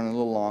probably we're running a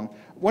little long.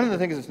 One of the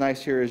things that's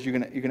nice here is you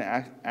can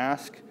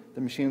ask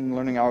the machine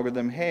learning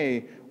algorithm,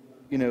 hey,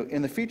 you know,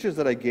 in the features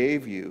that I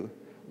gave you,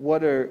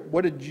 what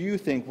did you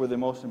think were the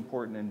most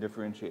important in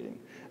differentiating?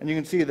 And you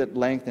can see that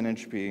length and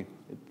entropy,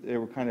 they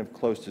were kind of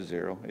close to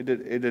 0. It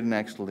didn't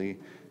actually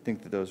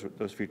think that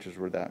those features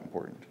were that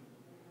important.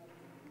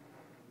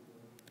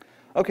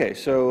 Okay,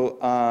 so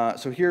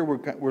here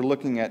we're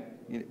looking at,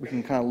 we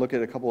can kind of look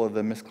at a couple of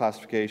the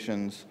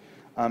misclassifications.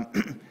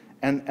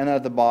 And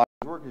at the bottom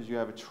is you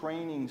have a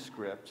training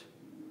script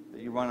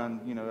that you run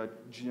on, you know, a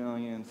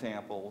jillion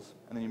samples,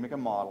 and then you make a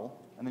model,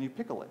 and then you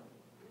pickle it.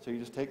 So you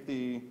just take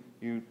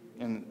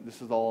and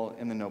this is all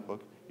in the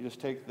notebook, you just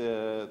take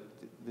the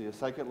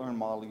scikit-learn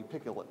model, you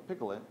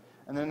pickle it,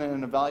 and then in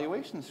an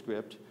evaluation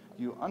script,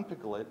 you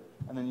unpickle it,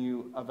 and then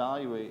you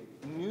evaluate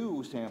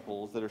new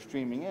samples that are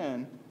streaming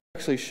in. It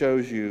actually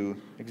shows you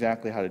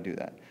exactly how to do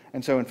that.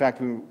 And so in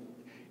fact, you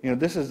know,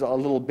 this is a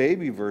little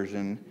baby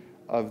version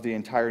of the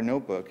entire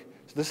notebook.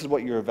 So this is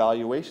what your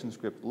evaluation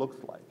script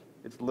looks like.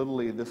 It's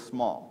literally this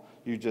small.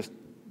 You just,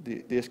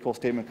 the SQL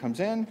statement comes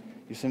in,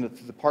 you send it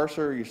to the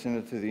parser, you send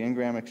it to the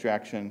n-gram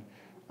extraction,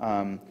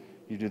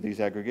 you do these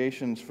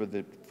aggregations for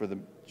the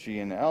G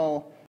and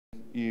L,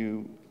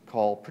 you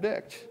call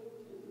predict,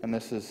 and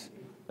this is,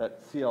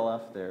 that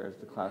CLF there is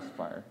the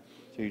classifier.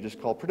 So you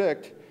just call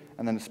predict,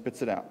 and then it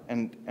spits it out.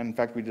 And in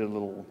fact, we did a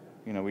little,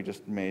 you know, we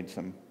just made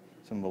some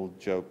little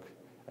joke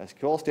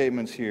SQL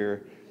statements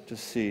here to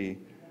see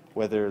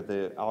whether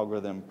the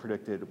algorithm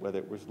predicted whether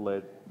it was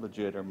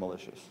legit or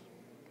malicious.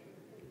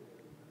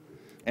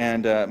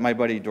 And my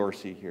buddy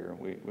Dorsey here,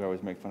 we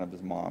always make fun of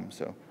his mom,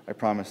 so I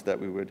promised that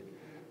we would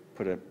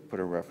put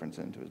a reference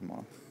into his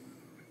mom.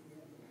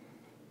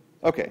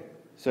 Okay,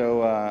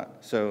 so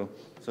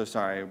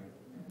sorry,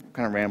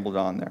 kind of rambled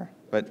on there,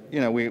 but you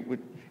know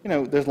you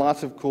know, there's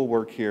lots of cool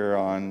work here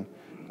on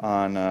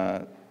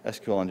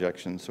SQL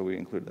injection, so we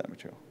included that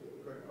material.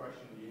 Quick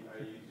question, you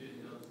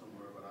did note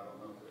somewhere, but I don't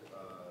know if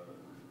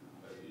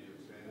you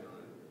expanded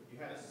on it. You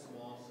had a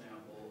small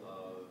sample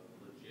of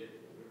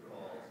legit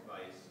calls,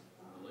 vice,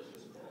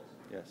 malicious calls.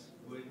 Yes.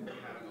 Would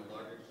having a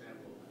larger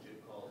sample of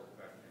legit calls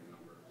affect your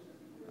numbers?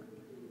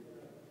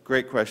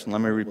 Great question.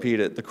 Let me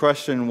repeat it. The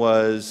question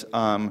was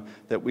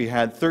that we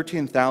had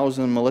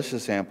 13,000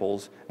 malicious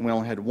samples and we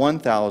only had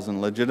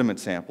 1,000 legitimate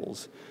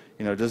samples.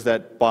 You know, does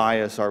that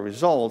bias our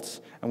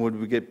results, and would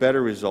we get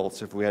better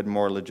results if we had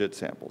more legit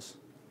samples?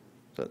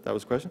 That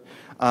was the question?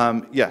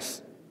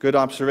 Yes, good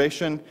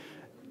observation.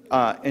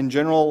 In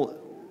general,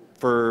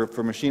 for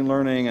machine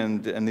learning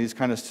and these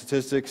kind of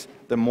statistics,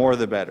 the more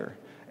the better.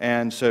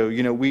 And so,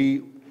 you know,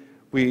 we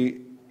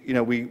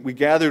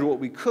gathered what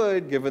we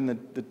could given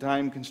the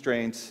time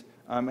constraints,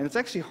 and it's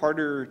actually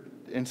harder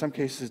in some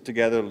cases to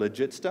gather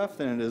legit stuff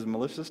than it is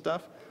malicious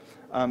stuff.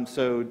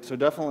 So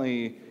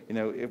definitely, you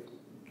know, if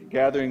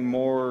gathering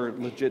more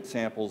legit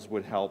samples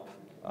would help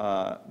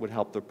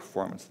the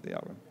performance of the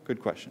algorithm.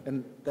 Good question.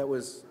 And that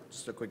was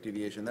just a quick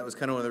deviation. That was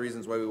kind of one of the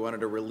reasons why we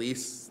wanted to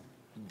release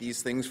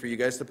these things for you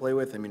guys to play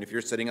with. I mean, if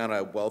you're sitting on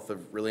a wealth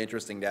of really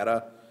interesting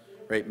data,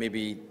 right,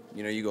 maybe,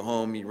 you know, you go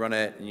home, you run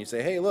it, and you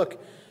say, hey,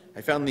 look,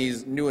 I found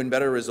these new and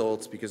better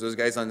results because those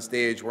guys on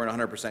stage weren't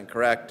 100%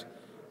 correct,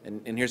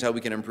 and here's how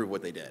we can improve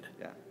what they did.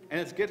 Yeah, and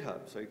it's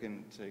GitHub, so you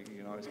can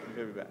always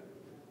contribute back.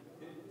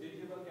 Did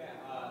you look at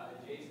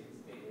adjacent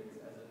statements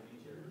as a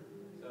feature?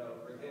 So,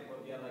 for example,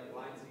 if you had like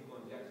blind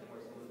SQL injection where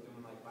someone's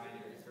doing like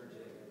binary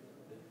searching,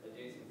 the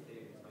adjacent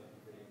statements might be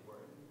pretty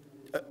important.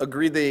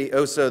 Agreed.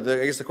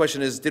 I guess the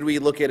question is, did we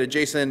look at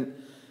adjacent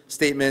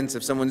statements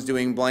if someone's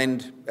doing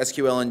blind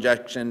SQL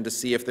injection to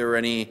see if there were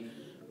any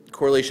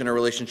correlation or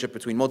relationship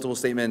between multiple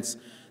statements?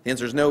 The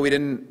answer is no, we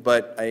didn't,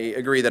 but I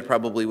agree that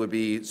probably would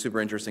be super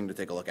interesting to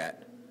take a look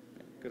at.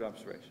 Good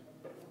observation.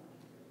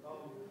 Do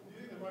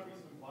you think there might be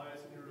some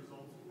bias in your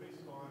results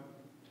based on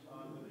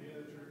the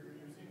data that you're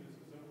using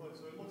as input?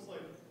 So it looks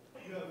like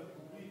you have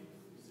complete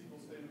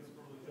SQL statements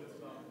for legit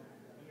stuff,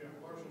 and you have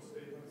partial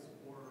statements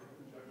for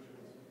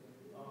injections,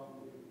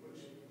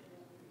 which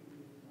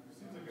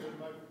seems like there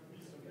might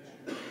be some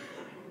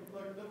issues.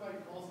 Like that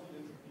might also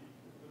be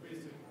the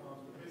basic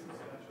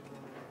statute will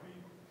be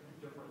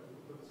different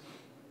because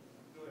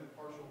doing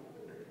partial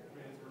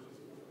commands versus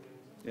full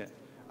commands. Yeah.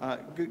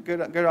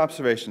 Good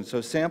observation.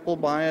 So sample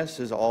bias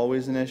is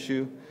always an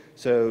issue.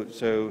 So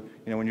you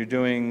know, when you're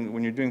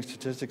doing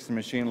statistics and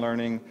machine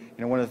learning,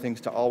 you know, one of the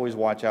things to always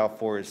watch out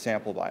for is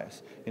sample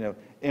bias. You know,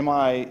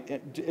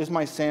 is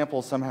my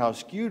sample somehow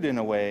skewed in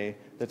a way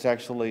that's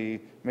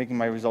actually making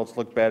my results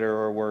look better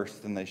or worse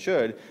than they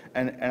should?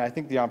 And I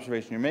think the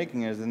observation you're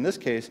making is, in this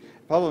case,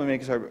 it probably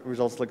makes our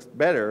results look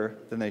better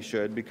than they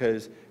should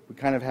because we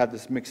kind of have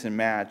this mix and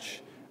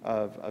match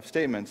of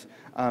statements.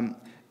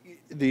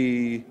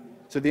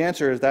 So the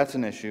answer is that's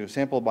an issue.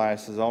 Sample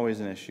bias is always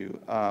an issue.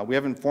 We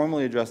haven't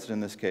formally addressed it in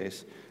this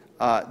case.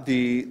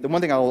 The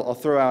one thing I'll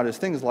throw out is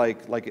things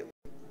like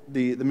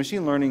the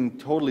machine learning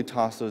totally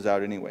tossed those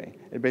out anyway.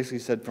 It basically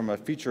said from a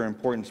feature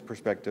importance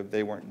perspective,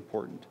 they weren't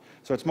important.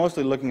 So it's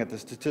mostly looking at the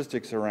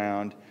statistics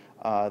around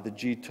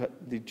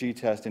the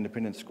G-test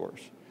independence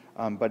scores.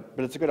 But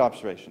it's a good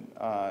observation.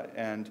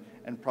 And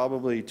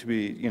probably to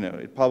be,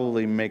 it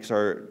probably makes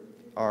our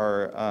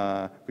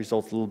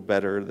results a little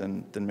better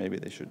than maybe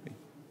they should be.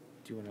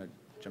 Do you want to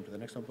jump to the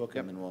next notebook?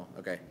 Yep. And then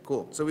okay,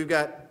 cool. So we've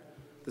got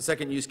the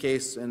second use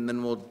case, and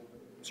then we'll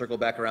circle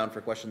back around for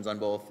questions on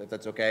both, if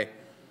that's okay.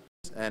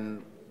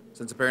 And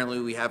since apparently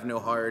we have no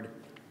hard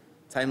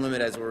time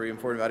limit, as we were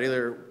informed about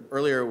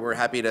earlier, we're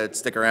happy to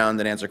stick around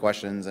and answer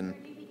questions. And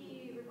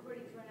DVD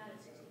recordings run out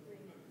at 63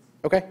 minutes.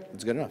 okay,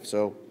 that's good enough.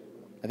 So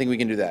I think we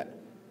can do that.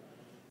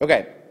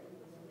 Okay.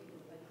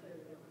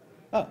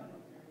 Oh,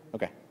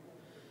 okay.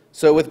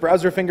 So with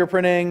browser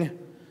fingerprinting,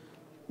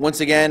 once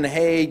again,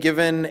 hey,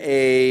 given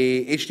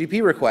a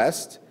HTTP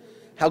request,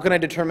 how can I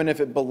determine if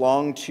it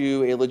belonged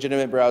to a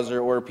legitimate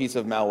browser or a piece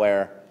of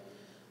malware?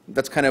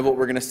 That's kind of what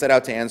we're going to set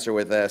out to answer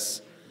with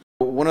this.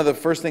 One of the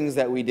first things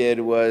that we did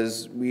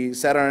was we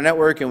sat on a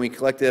network and we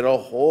collected a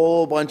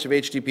whole bunch of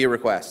HTTP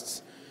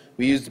requests.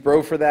 We used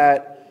Bro for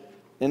that.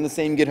 In the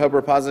same GitHub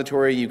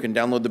repository, you can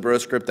download the Bro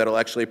script that'll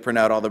actually print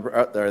out all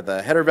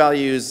the header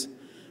values,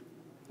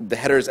 the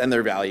headers and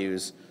their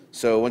values.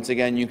 So once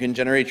again, you can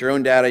generate your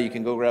own data. You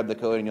can go grab the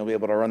code and you'll be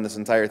able to run this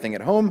entire thing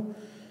at home.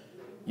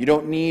 You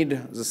don't need,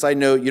 as a side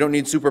note, you don't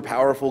need super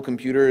powerful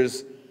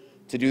computers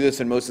to do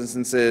this in most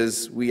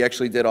instances. We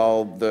actually did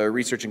all the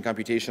research and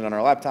computation on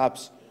our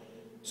laptops,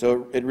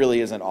 so it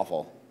really isn't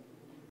awful.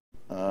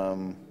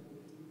 The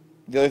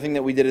other thing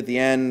that we did at the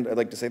end, I'd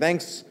like to say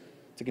thanks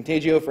to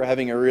Contagio for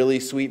having a really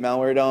sweet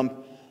malware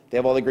dump. They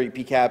have all the great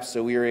PCAPs,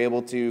 so we were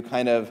able to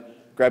kind of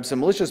grab some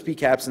malicious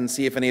PCAPs and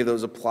see if any of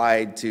those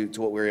applied to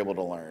what we were able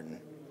to learn.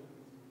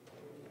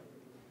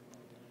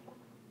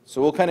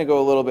 So we'll kind of go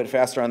a little bit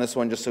faster on this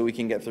one just so we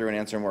can get through and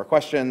answer more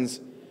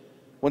questions.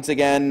 Once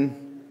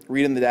again,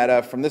 reading the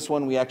data from this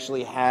one, we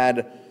actually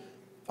had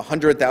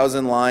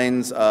 100,000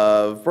 lines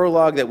of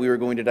Prolog that we were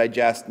going to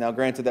digest. Now,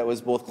 granted, that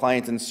was both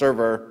client and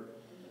server,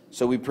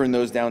 so we pruned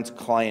those down to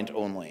client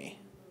only.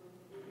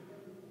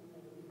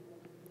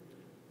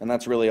 And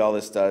that's really all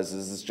this does,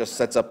 is this just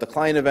sets up the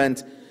client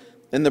event.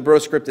 In the Bro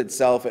script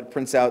itself, it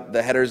prints out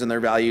the headers and their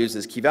values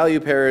as key value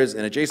pairs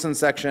in a JSON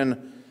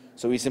section.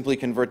 So we simply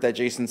convert that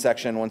JSON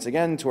section once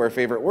again to our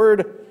favorite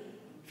word,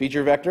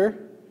 feature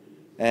vector,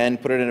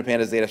 and put it in a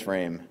pandas data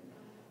frame.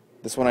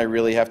 This one I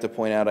really have to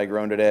point out, I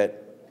groaned at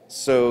it.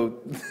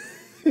 So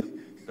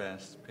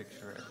Best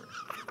picture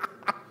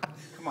ever.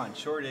 Come on,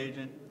 short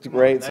agent. Come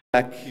right, on, Zach.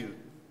 that's cute.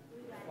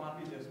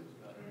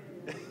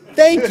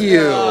 Thank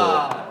you.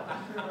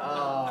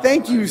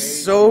 Thank you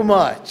so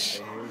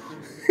much.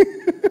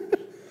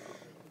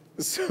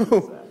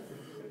 So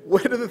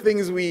one of the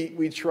things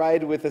we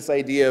tried with this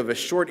idea of a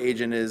short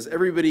agent is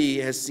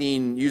everybody has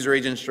seen user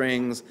agent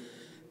strings,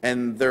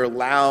 and they're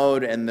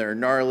loud and they're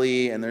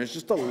gnarly and there's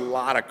just a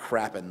lot of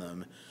crap in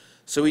them.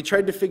 So we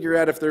tried to figure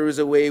out if there was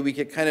a way we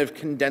could kind of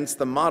condense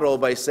the model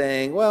by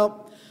saying,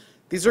 well,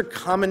 these are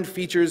common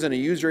features in a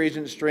user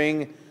agent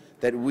string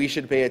that we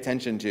should pay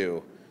attention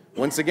to.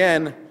 Once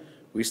again,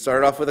 we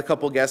started off with a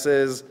couple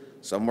guesses.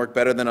 Some worked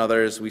better than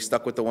others. We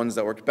stuck with the ones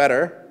that worked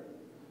better.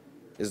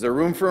 Is there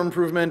room for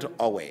improvement?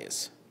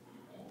 Always.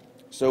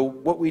 So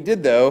what we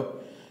did, though,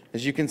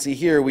 as you can see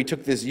here, we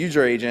took this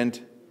user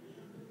agent,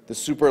 the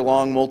super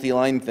long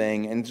multi-line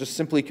thing, and just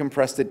simply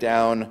compressed it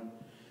down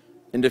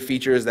into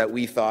features that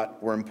we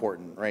thought were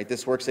important, right?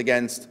 This works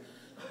against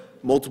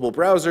multiple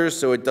browsers,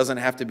 so it doesn't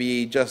have to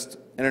be just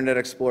Internet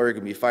Explorer. It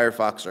can be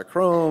Firefox or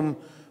Chrome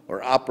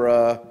or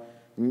Opera.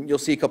 And you'll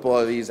see a couple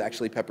of these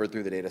actually peppered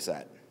through the data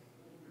set.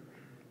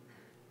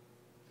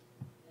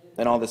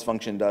 And all this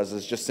function does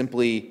is just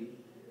simply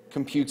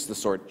computes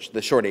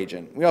the short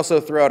agent. We also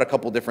threw out a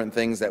couple different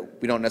things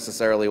that we don't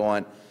necessarily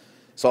want.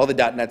 So all the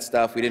 .NET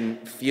stuff, we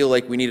didn't feel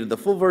like we needed the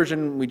full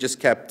version. We just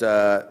kept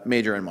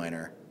major and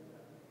minor.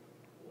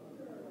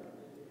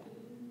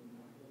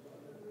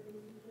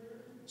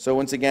 So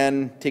once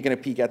again, taking a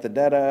peek at the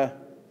data,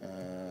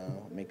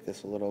 make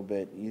this a little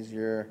bit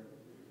easier,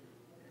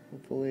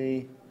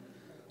 hopefully.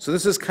 So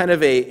this is kind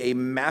of a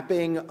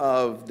mapping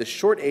of the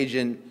short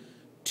agent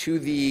to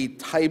the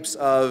types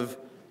of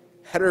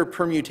header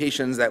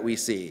permutations that we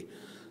see.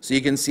 So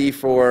you can see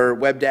for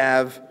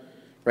WebDAV,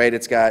 right,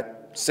 it's got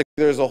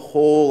there's a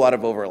whole lot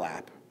of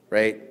overlap,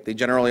 right? They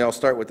generally all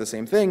start with the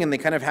same thing, and they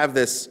kind of have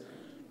this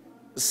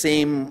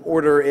same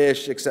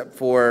order-ish, except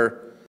for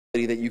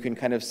that you can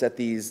kind of set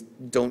these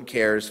don't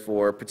cares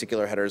for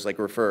particular headers like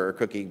refer or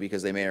cookie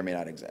because they may or may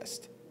not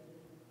exist.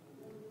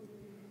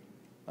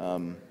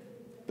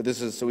 But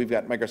this is, so we've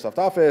got Microsoft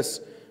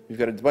Office, we've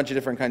got a bunch of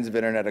different kinds of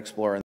Internet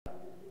Explorer, and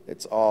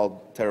it's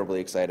all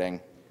terribly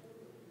exciting.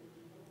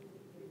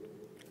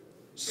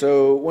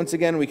 So once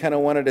again, we kind of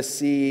wanted to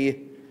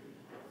see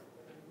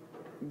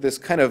this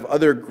kind of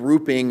other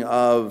grouping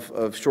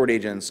of short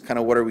agents, kind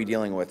of what are we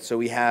dealing with. So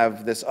we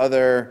have this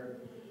other,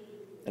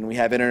 and we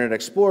have Internet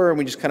Explorer, and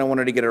we just kind of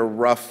wanted to get a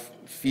rough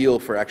feel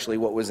for actually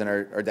what was in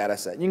our data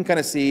set. And you can kind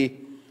of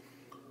see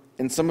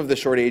in some of the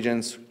short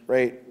agents,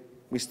 right,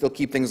 we still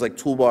keep things like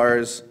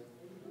toolbars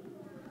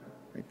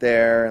right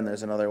there, and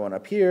there's another one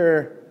up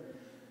here,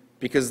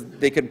 because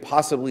they could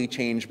possibly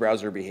change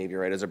browser behavior,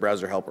 right, as a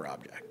browser helper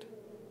object.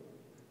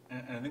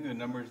 And I think the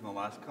numbers in the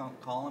last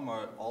column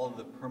are all of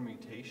the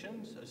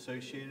permutations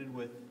associated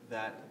with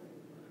that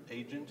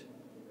agent.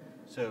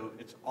 So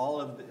it's all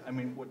of the, I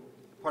mean,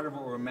 part of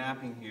what we're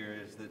mapping here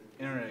is that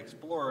Internet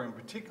Explorer in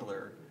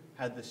particular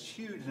had this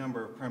huge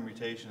number of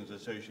permutations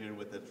associated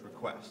with its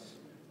requests,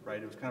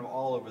 right? It was kind of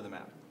all over the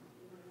map.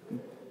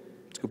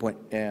 That's a good point,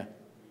 yeah.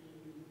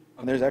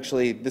 And there's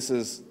actually, this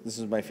is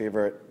my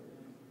favorite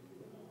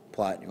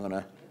plot. You want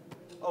to?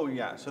 Oh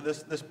yeah, so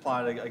this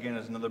plot, again,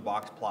 is another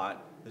box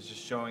plot. It's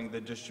just showing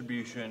the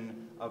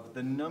distribution of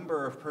the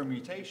number of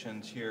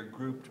permutations here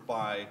grouped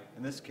by,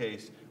 in this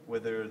case,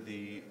 whether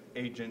the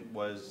agent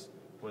was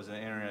an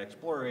Internet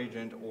Explorer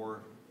agent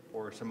or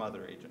some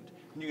other agent.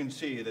 And you can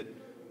see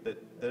that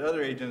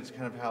other agents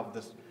kind of have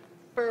this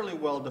fairly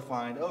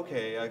well-defined,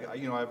 okay, I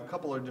have a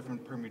couple of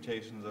different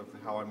permutations of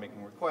how I'm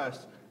making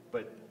requests,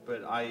 but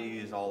IE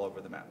is all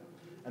over the map.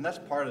 And that's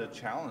part of the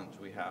challenge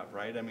we have,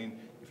 right? I mean,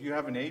 if you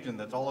have an agent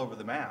that's all over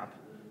the map,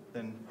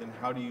 then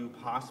how do you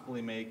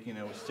possibly make,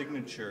 a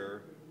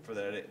signature for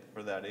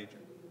that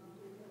agent?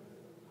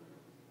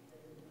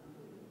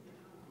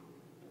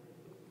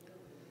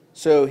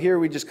 So here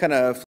we just kind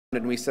of,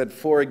 and we said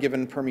for a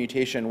given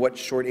permutation, what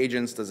short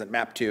agents does it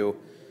map to?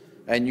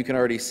 And you can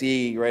already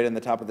see right in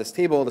the top of this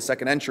table, the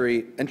second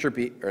entry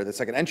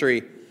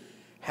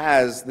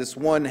has this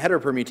one header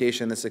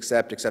permutation, this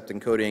accept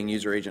encoding,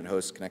 user agent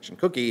host connection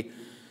cookie,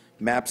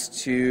 maps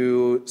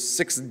to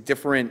 6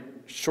 different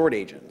short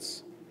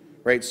agents,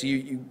 right? So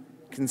you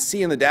can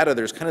see in the data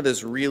there's kind of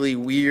this really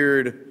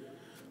weird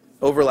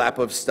overlap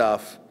of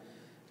stuff.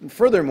 And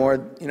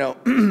furthermore,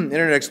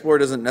 Internet Explorer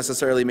doesn't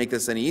necessarily make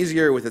this any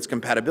easier with its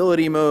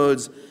compatibility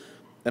modes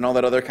and all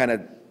that other kind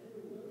of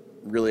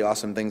really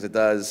awesome things it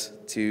does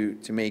to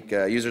make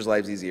users'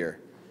 lives easier.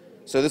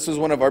 So this was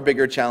one of our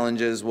bigger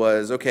challenges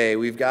was, okay,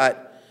 we've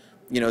got,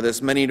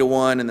 this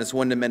many-to-one and this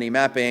one-to-many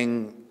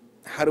mapping.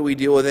 How do we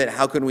deal with it?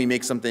 How can we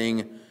make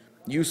something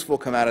useful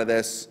come out of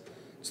this?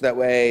 So that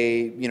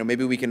way,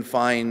 maybe we can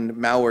find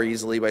malware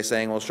easily by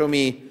saying, well, show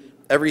me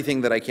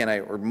everything that I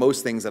can't, or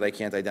most things that I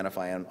can't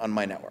identify on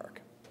my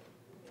network.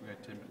 We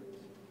got 10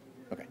 minutes.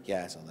 Okay,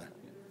 yeah, I saw that.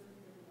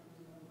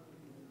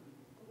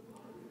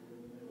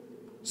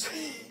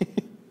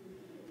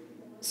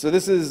 So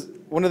this is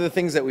one of the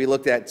things that we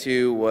looked at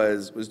too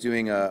was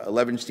doing a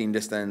Levenstein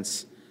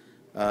distance,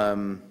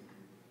 and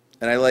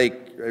I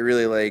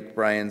really like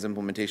Brian's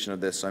implementation of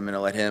this. So I'm going to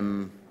let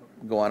him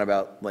go on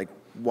about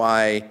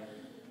why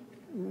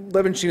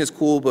Levenstein is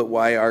cool, but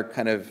why our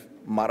kind of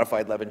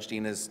modified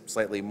Levenstein is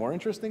slightly more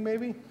interesting,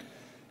 maybe.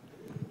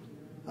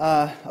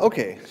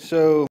 Okay,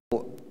 so You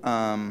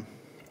gotta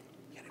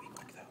be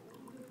quick though.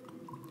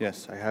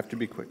 yes, I have to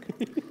be quick.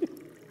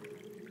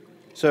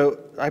 So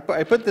I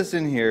put this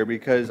in here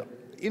because,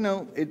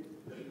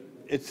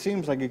 it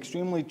seems like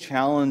extremely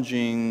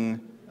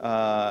challenging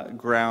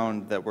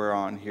ground that we're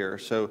on here.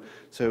 So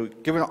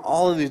given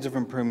all of these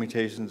different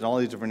permutations and all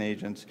these different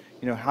agents,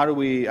 how do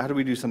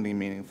we do something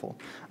meaningful?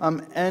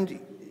 And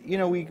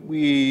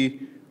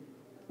we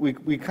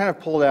kind of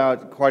pulled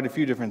out quite a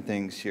few different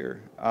things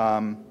here.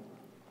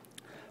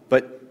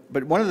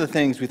 But one of the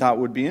things we thought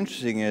would be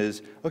interesting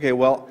is, okay,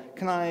 well,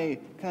 can I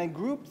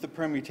group the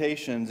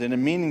permutations in a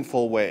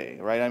meaningful way,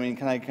 right? I mean,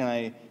 can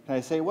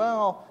I say,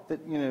 well, that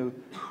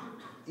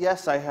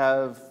yes, I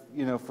have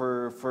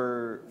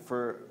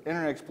for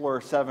Internet Explorer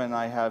 7,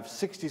 I have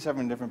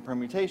 67 different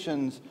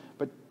permutations,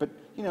 but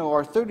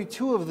are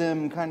 32 of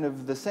them kind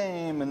of the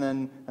same, and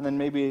then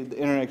maybe the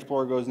Internet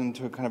Explorer goes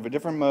into kind of a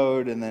different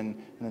mode, and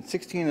then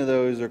 16 of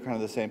those are kind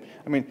of the same.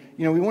 I mean,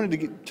 we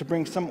wanted to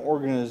bring some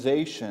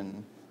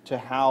organization to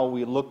how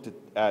we looked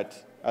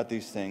at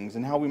these things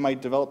and how we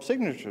might develop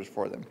signatures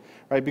for them,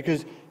 right?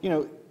 Because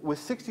with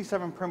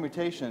 67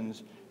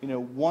 permutations,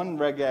 one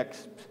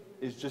regex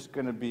is just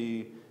going to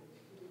be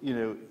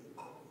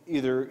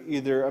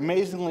either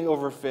amazingly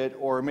overfit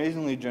or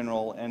amazingly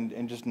general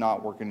and just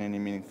not work in any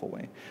meaningful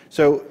way.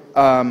 So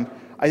I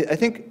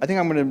think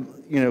I'm going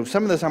to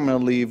some of this I'm going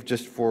to leave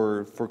just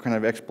for kind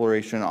of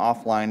exploration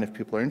offline if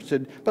people are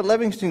interested. But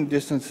Levenstein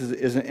distance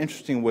is an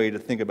interesting way to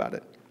think about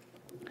it.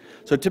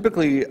 So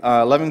typically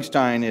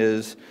Levenstein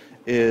is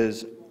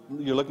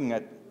you're looking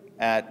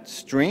at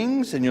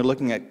strings and you're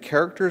looking at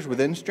characters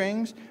within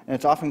strings, and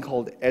it's often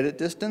called edit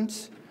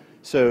distance.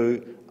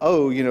 So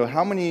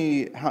how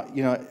many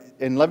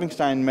and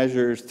Levenstein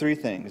measures three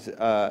things: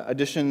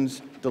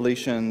 additions,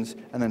 deletions,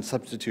 and then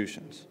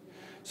substitutions.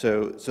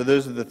 So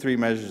those are the three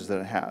measures that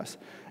it has.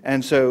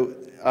 And so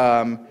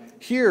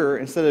here,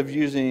 instead of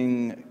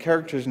using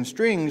characters and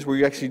strings,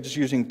 we're actually just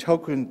using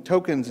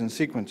tokens and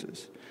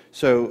sequences.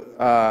 So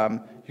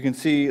you can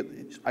see how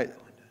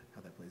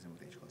that plays in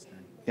with H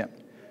clustering. yeah.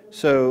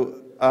 So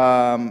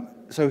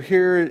so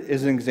here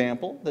is an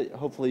example that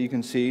hopefully you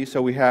can see.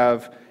 So we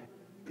have,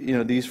 you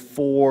know, these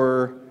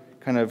four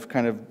kind of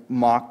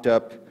mocked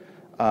up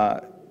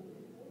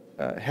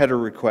header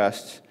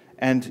requests,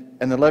 and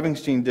the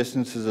Levenstein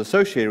distances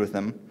associated with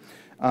them.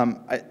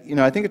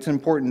 I think it's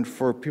important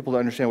for people to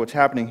understand what's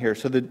happening here.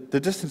 So the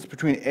distance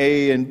between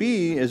A and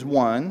B is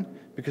 1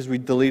 because we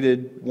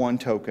deleted one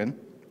token.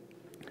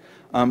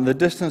 The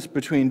distance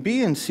between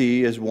B and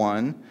C is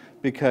 1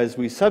 because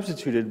we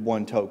substituted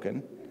one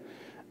token.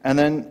 And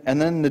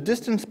then the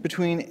distance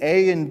between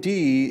A and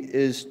D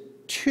is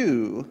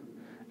 2.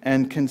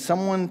 And can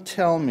someone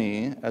tell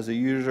me, as a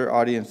user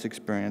audience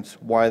experience,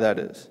 why that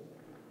is?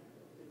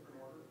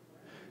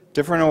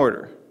 Different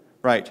order,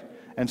 right?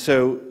 And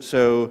so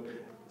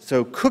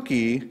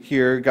cookie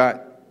here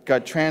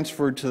got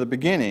transferred to the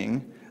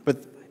beginning,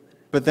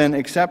 but then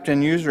accept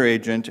and user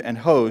agent and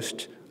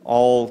host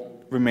all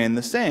remain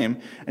the same.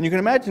 And you can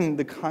imagine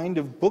the kind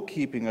of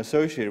bookkeeping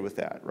associated with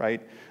that,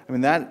 right? I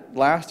mean, that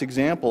last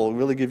example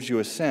really gives you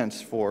a sense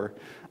for,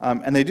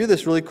 and they do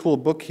this really cool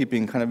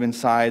bookkeeping kind of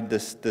inside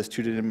this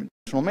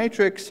two-dimensional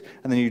matrix,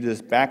 and then you do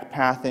this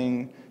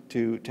backpathing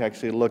to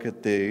actually look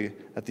at the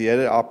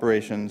edit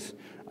operations.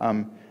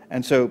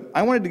 And so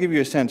I wanted to give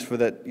you a sense for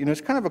that. You know, it's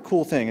kind of a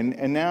cool thing.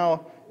 And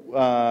now,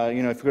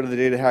 you know, if you go to the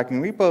data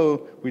hacking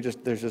repo,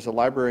 there's just a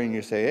library, and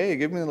you say, hey,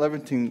 give me the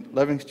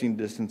Levenstein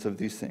distance of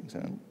these things,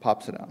 and it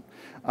pops it out.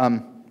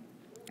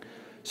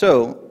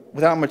 So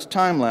without much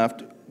time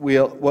left,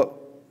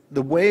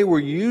 the way we're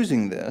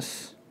using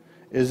this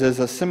is as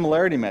a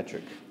similarity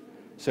metric.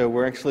 So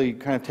we're actually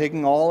kind of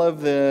taking all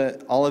of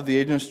the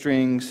agent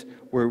strings,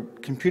 we're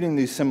computing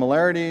these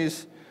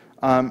similarities.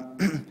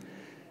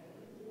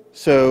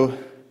 So,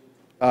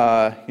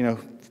 you know,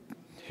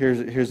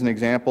 here's an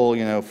example,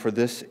 you know, for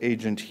this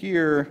agent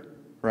here,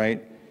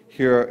 right?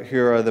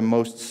 Here are the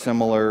most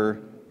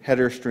similar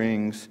header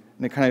strings,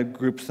 and it kind of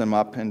groups them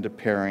up into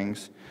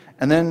pairings.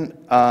 And then,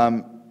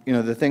 you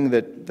know, the thing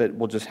that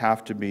will just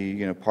have to be,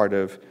 you know, part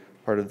of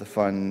the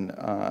fun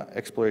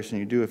exploration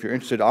you do if you're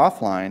interested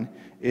offline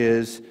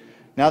is,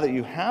 now that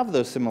you have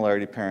those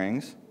similarity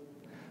pairings,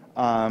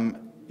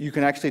 you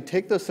can actually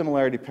take those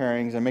similarity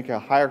pairings and make a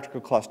hierarchical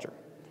cluster.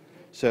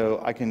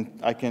 So I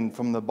can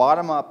from the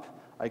bottom up,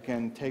 I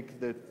can take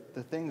the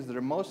things that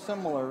are most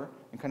similar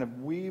and kind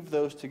of weave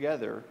those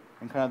together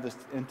and kind of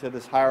into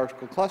this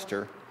hierarchical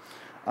cluster.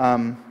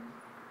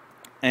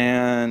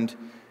 And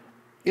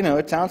you know,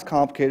 it sounds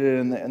complicated,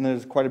 and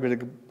there's quite a bit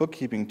of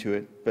bookkeeping to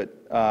it. But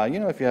you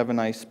know, if you have a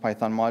nice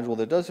Python module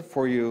that does it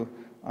for you,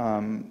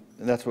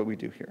 that's what we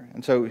do here.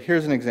 And so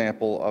here's an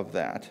example of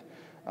that.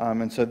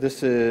 And so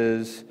this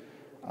is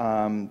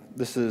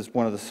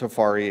one of the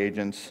Safari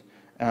agents,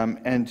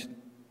 and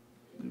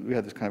we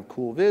have this kind of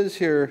cool viz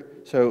here.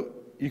 So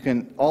you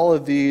can, all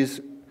of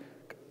these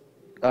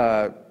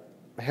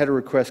header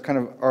requests kind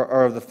of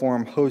are of the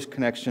form host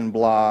connection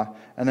blah,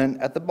 and then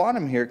at the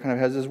bottom here it kind of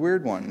has this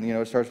weird one. You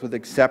know, it starts with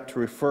accept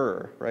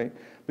refer, right?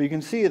 But you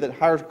can see that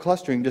hierarchical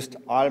clustering just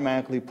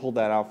automatically pulled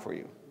that out for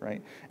you,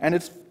 right? And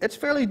it's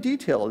fairly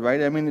detailed,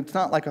 right? I mean, it's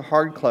not like a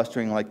hard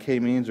clustering like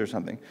k-means or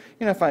something.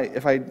 You know,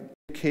 if I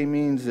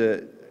k-means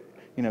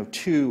you know,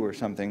 2 or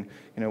something,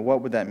 you know,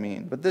 what would that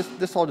mean? But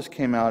this all just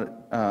came out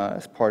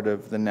as part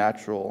of the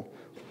natural,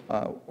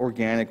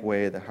 organic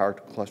way that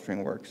hierarchical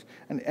clustering works.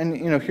 And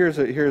you know, here's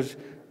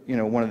you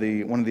know, one of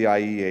the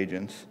IE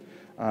agents,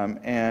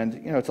 and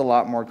you know, it's a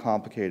lot more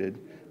complicated,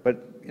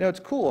 but you know, it's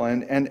cool.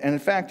 And in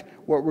fact,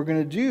 what we're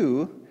going to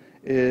do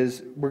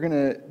is we're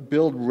going to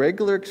build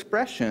regular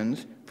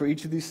expressions for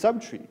each of these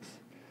subtrees,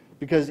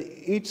 because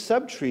each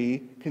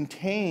subtree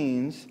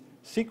contains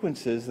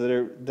sequences that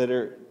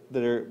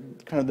are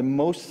kind of the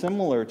most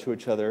similar to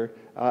each other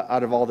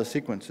out of all the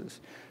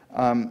sequences.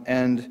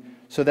 And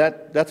so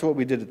that's what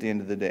we did at the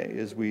end of the day,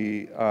 is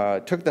we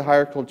took the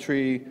hierarchical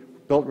tree,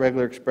 built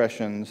regular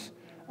expressions,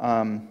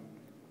 and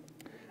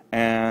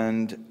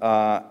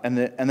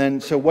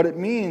then so what it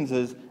means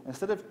is,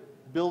 instead of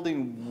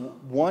building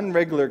one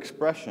regular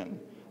expression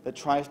that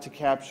tries to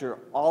capture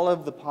all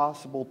of the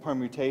possible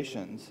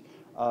permutations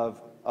of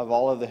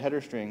all of the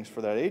header strings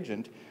for that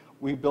agent,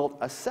 we built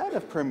a set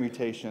of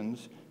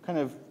permutations kind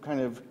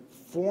of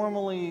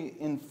formally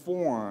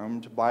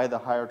informed by the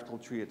hierarchical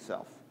tree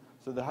itself.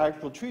 So the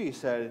hierarchical tree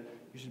said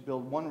you should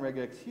build one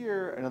regex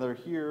here, another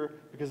here,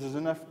 because there's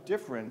enough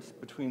difference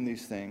between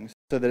these things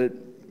so that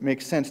it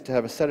makes sense to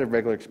have a set of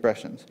regular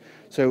expressions.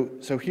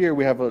 So here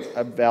we have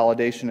a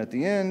validation at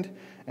the end,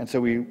 and so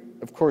we,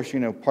 of course, you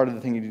know, part of the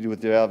thing you do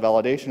with the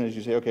validation is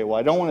you say, okay, well,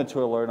 I don't want it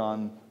to alert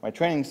on my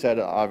training set,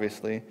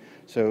 obviously.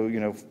 So, you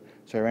know,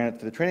 so I ran it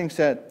to the training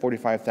set,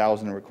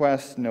 45,000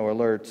 requests, no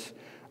alerts.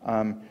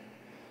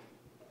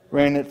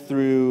 ran it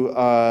through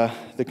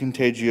the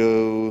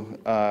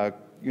Contagio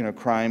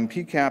crime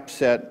PCAP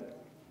set.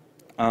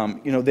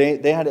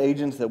 They had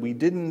agents that we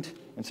didn't,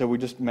 and so we're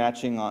just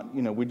matching on.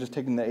 We're just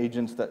taking the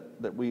agents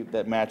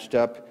that matched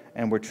up,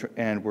 and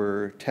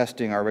we're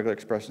testing our regular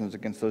expressions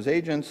against those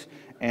agents.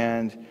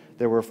 And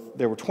there were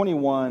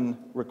 21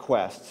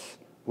 requests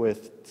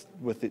with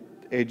the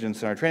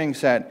agents in our training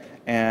set,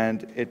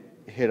 and it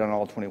hit on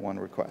all 21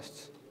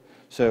 requests.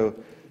 So,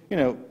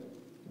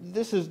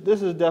 this is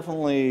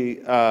definitely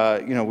we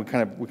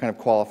kind of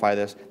qualify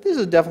this. This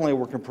is definitely a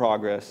work in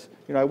progress.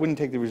 I wouldn't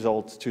take the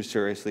results too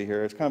seriously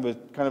here. It's kind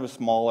of a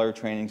smaller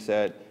training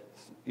set,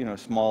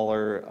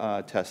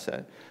 smaller test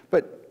set.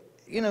 But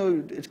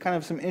it's kind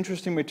of some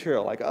interesting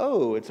material. Like,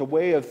 oh, it's a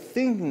way of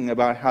thinking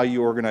about how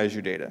you organize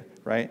your data,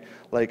 right?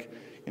 Like,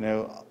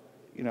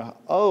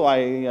 oh,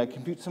 I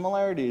compute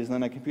similarities, and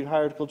then I compute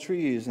hierarchical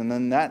trees, and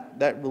then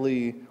that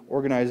really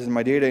organizes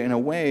my data in a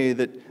way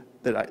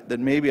that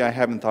maybe I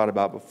haven't thought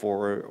about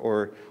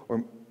before,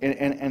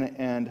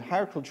 and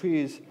hierarchical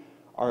trees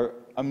are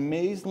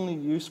amazingly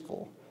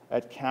useful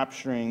at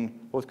capturing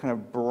both kind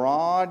of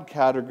broad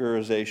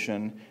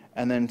categorization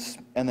and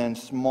then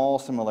small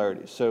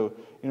similarities. So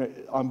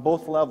on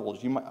both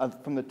levels, you might,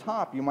 from the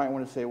top, you might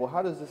want to say, well,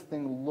 how does this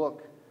thing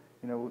look?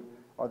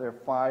 Are there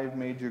 5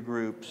 major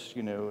groups,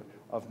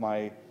 of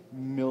my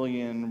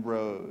million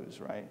rows,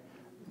 right?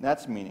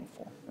 That's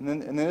meaningful. And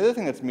then the other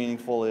thing that's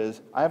meaningful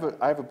is I have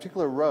a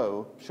particular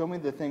row. Show me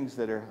the things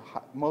that are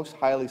most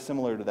highly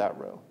similar to that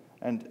row.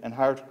 And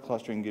hierarchical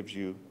clustering gives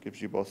you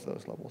both of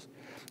those levels.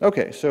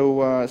 Okay, so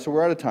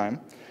we're out of time.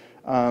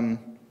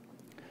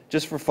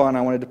 Just for fun,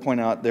 I wanted to point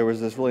out there was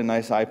this really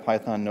nice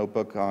iPython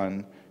notebook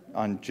on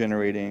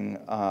generating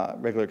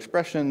regular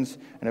expressions,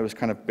 and it was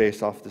kind of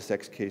based off this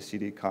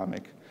XKCD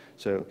comic.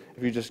 So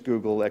if you just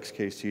Google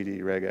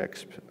XKCD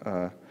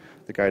regexp,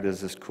 the guy does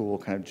this cool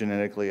kind of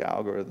genetically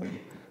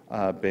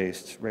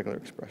algorithm-based regular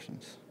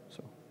expressions.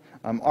 So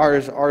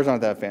ours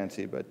aren't that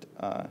fancy, but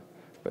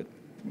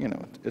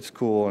it's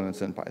cool and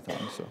it's in Python.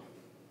 So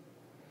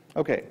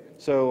okay,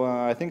 so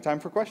I think time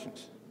for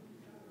questions.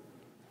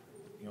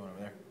 You want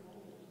over there?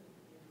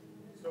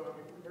 So have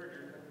you compared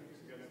your techniques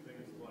against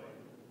things like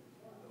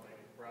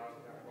browse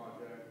cat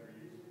project or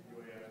use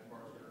UAS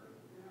parser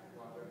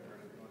project or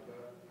anything like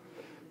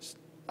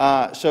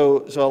that?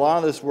 So a lot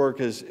of this work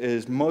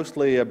is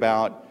mostly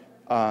about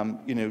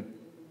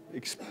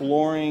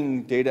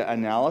exploring data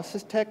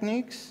analysis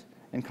techniques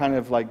and kind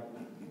of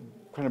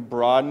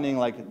broadening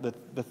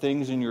the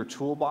things in your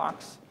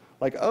toolbox.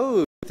 Like,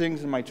 oh,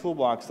 things in my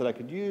toolbox that I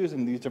could use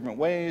in these different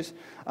ways.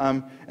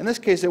 In this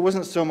case, it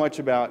wasn't so much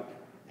about,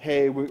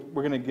 hey, we're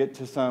going to get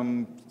to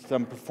some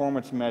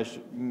performance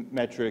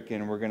metric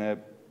and we're going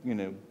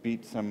to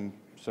beat some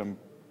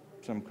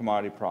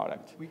commodity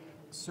product. We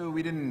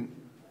didn't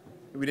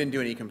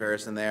do any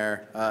comparison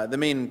there. The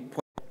main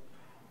point,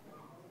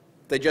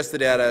 digest the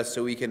data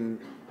so we can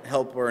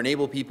help or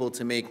enable people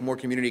to make more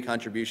community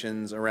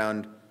contributions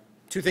around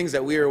 2 things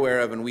that we're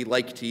aware of and we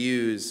like to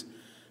use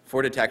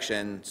for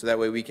detection, so that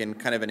way we can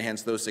kind of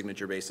enhance those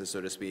signature bases,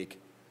 so to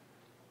speak.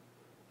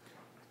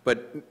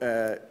 But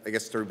I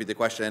guess to repeat the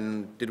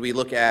question, did we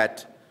look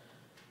at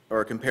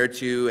or compare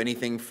to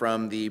anything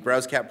from the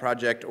BrowseCat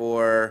project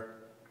or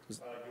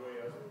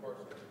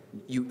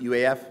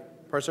UAF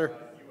parser?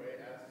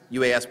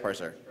 UAS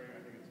parser.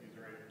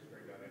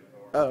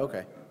 Oh,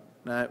 okay.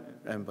 No, I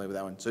haven't played with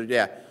that one. So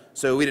yeah,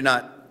 so we did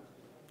not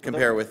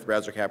compare with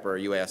BrowserCap or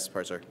UAS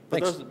parser.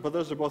 Thanks. But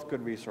those are both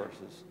good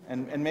resources,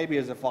 and maybe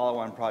as a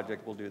follow-on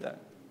project we'll do that.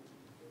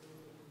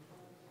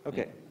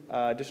 Okay.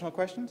 Additional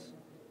questions?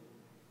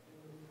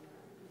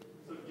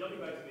 So jumping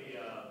back to the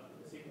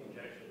SQL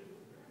injection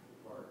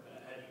part,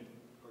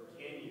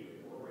 can you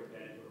incorporate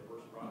that into a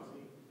reverse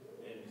proxy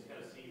and just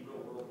kind of see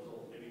real-world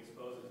results, maybe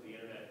expose it to the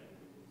internet and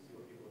see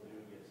what people are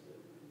doing against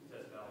it,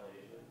 test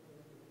validation?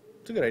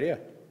 It's a good idea.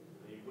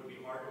 Would it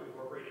be hard to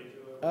incorporate into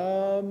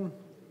it?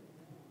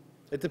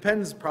 It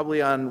depends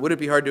probably on, would it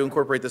be hard to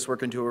incorporate this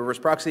work into a reverse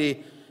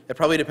proxy? It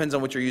probably depends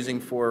on what you're using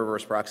for a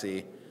reverse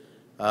proxy.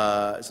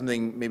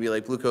 Something maybe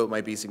like Bluecoat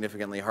might be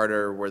significantly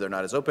harder where they're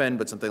not as open,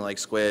 but something like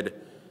Squid,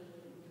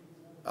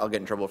 I'll get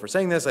in trouble for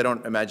saying this, I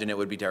don't imagine it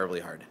would be terribly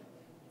hard.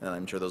 And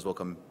I'm sure those will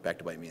come back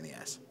to bite me in the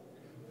ass.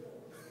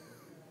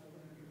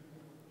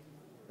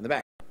 In the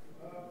back.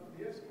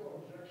 The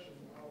SQL injection,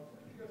 where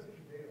did you guys get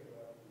your data for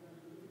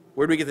that?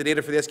 Where do we get the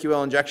data for the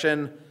SQL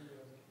injection?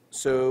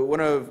 So one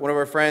of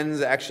our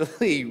friends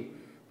actually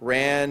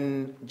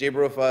ran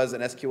jbarofuzz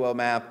and SQL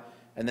map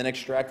and then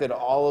extracted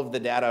all of the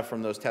data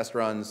from those test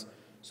runs.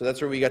 So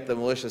that's where we got the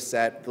malicious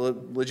set. The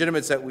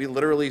legitimate set, we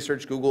literally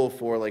searched Google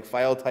for like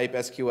file type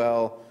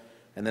SQL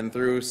and then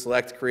through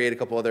select create a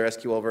couple other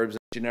SQL verbs,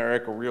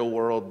 generic real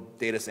world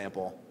data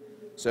sample.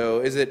 So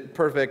is it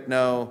perfect?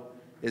 No.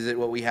 Is it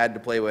what we had to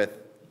play with?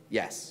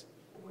 Yes.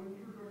 When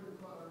you were doing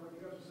the cloud, when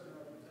you guys were setting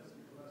up the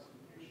testing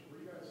classification, were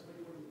you guys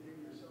labeling the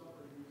data yourself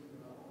or using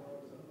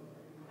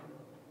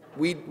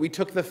We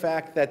took the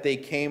fact that they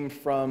came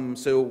from,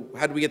 so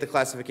how did we get the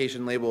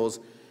classification labels?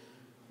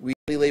 We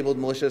labeled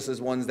malicious as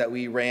ones that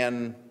we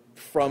ran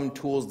from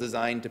tools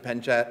designed to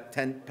pen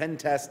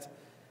test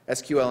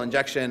SQL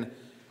injection,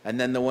 and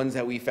then the ones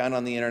that we found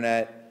on the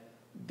internet,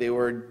 they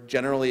were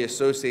generally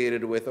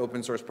associated with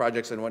open source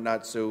projects and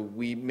whatnot, so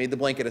we made the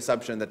blanket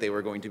assumption that they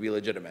were going to be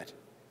legitimate.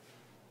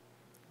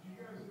 Do you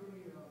guys do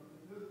any,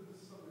 this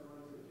is something that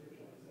runs in the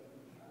kitchen, is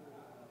that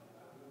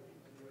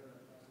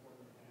when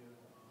people,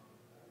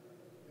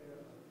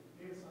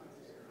 data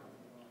scientists are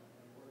coming along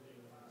and working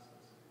with us.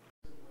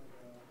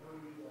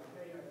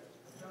 Hey, I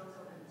found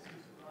something that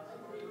seems to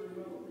classify really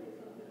well,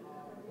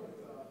 but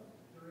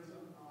there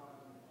isn't,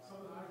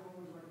 something I've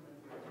always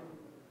recommended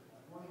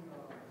running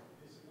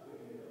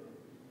basically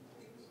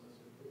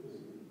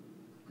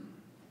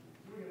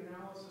doing an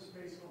analysis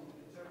based on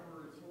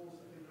contemporary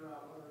tools to figure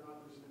out whether or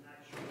not there's an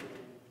actual,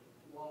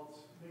 well,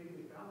 maybe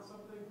they found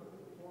something, but the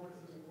performance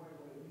isn't quite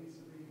what it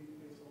needs to be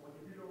based on, like,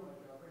 if you're doing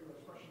like a regular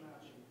expression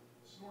matching,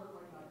 snort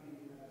might not be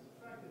as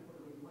effective, but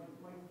it might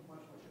be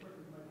much quicker.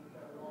 You might be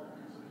better off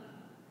using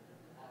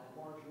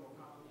marginal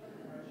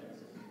complicated measures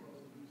as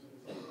opposed to using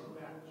something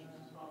that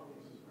uses probably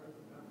uses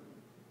critical memory.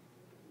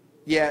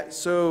 Yeah,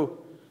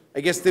 so I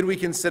guess did we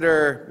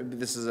consider, maybe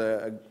this is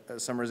a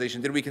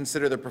summarization, did we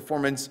consider the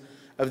performance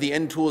of the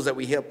end tools that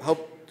we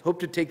hope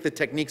to take the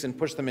techniques and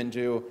push them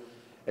into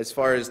as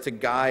far as to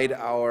guide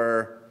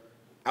our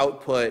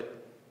output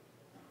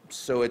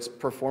so it's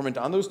performant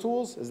on those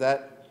tools? Is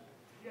that?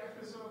 Yeah,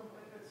 because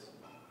it's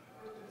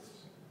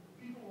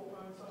people will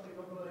find something,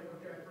 they'll be like,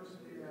 okay, I first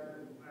did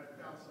that and I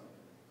found something.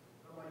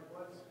 I'm like,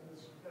 what? And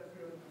that's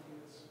good. I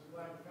mean, it's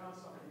glad you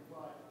found something,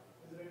 but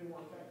is it any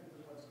more effective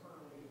than what's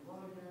currently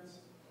run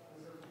against?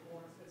 Is there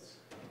performance?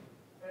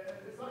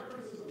 It's not a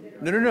criticism.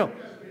 No, no, no. You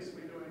guys are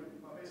basically doing,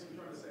 basically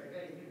trying to say,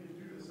 hey, you can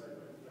do this type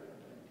of thing.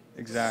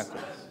 Exactly.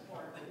 That's the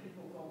part that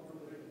people don't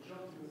really make a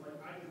jump to. Is like,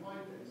 I can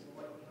find things. I'm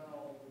like,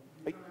 well,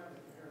 you don't have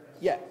to compare that.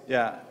 Yeah.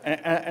 Yeah,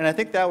 and I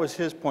think that was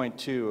his point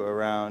too,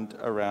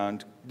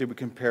 around did we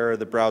compare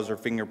the browser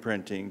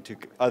fingerprinting to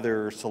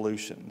other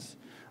solutions,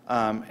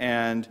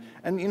 and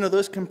you know,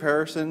 those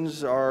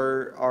comparisons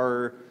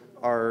are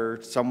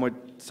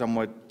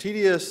somewhat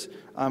tedious,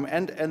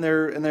 and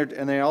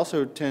they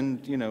also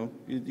tend, you know,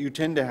 you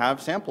tend to have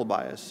sample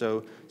bias.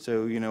 So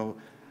you know,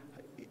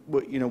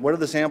 what are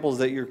the samples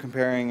that you're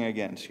comparing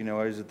against? You know,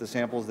 is it the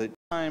samples that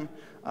time?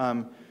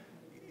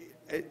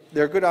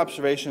 They're good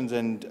observations,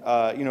 and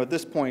you know, at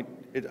this point,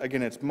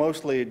 again, it's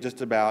mostly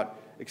just about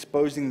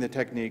exposing the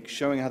technique,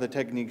 showing how the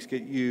techniques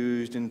get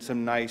used in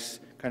some nice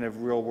kind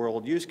of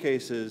real-world use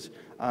cases.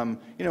 You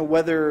know,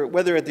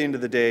 whether at the end of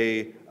the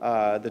day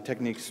the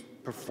techniques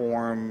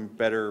perform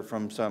better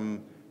from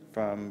some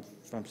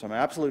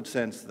absolute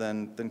sense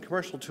than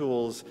commercial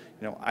tools,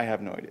 you know, I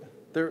have no idea.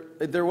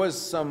 There was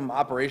some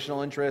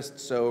operational interest,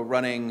 so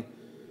running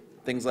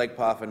things like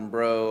Puff and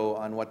Bro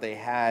on what they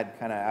had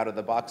kind of out of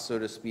the box, so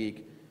to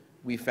speak,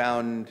 we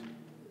found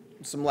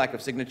some lack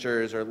of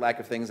signatures or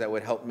lack of things that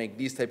would help make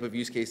these type of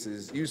use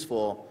cases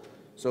useful.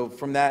 So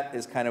from that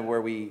is kind of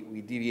where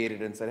we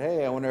deviated and said,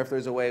 hey, I wonder if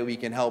there's a way we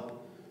can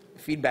help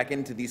feed back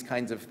into these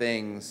kinds of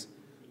things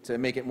to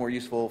make it more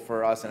useful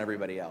for us and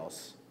everybody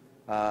else.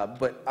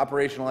 But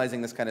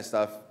operationalizing this kind of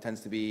stuff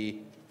tends to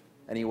be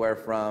anywhere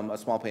from a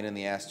small pain in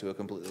the ass to a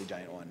completely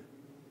giant one.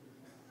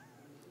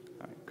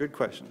 All right, good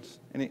questions.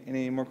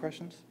 Any more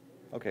questions?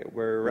 Okay,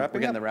 we're wrapping We're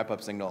getting up. the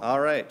wrap-up signal. All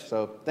right.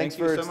 So thanks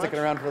Thank you for so sticking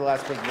much. around for the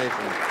last presentation.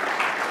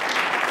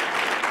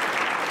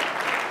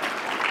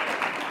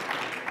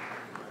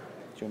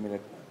 Do you want me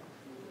to?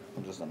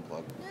 I'll just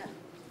unplug.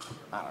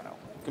 I don't know.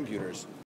 Computers.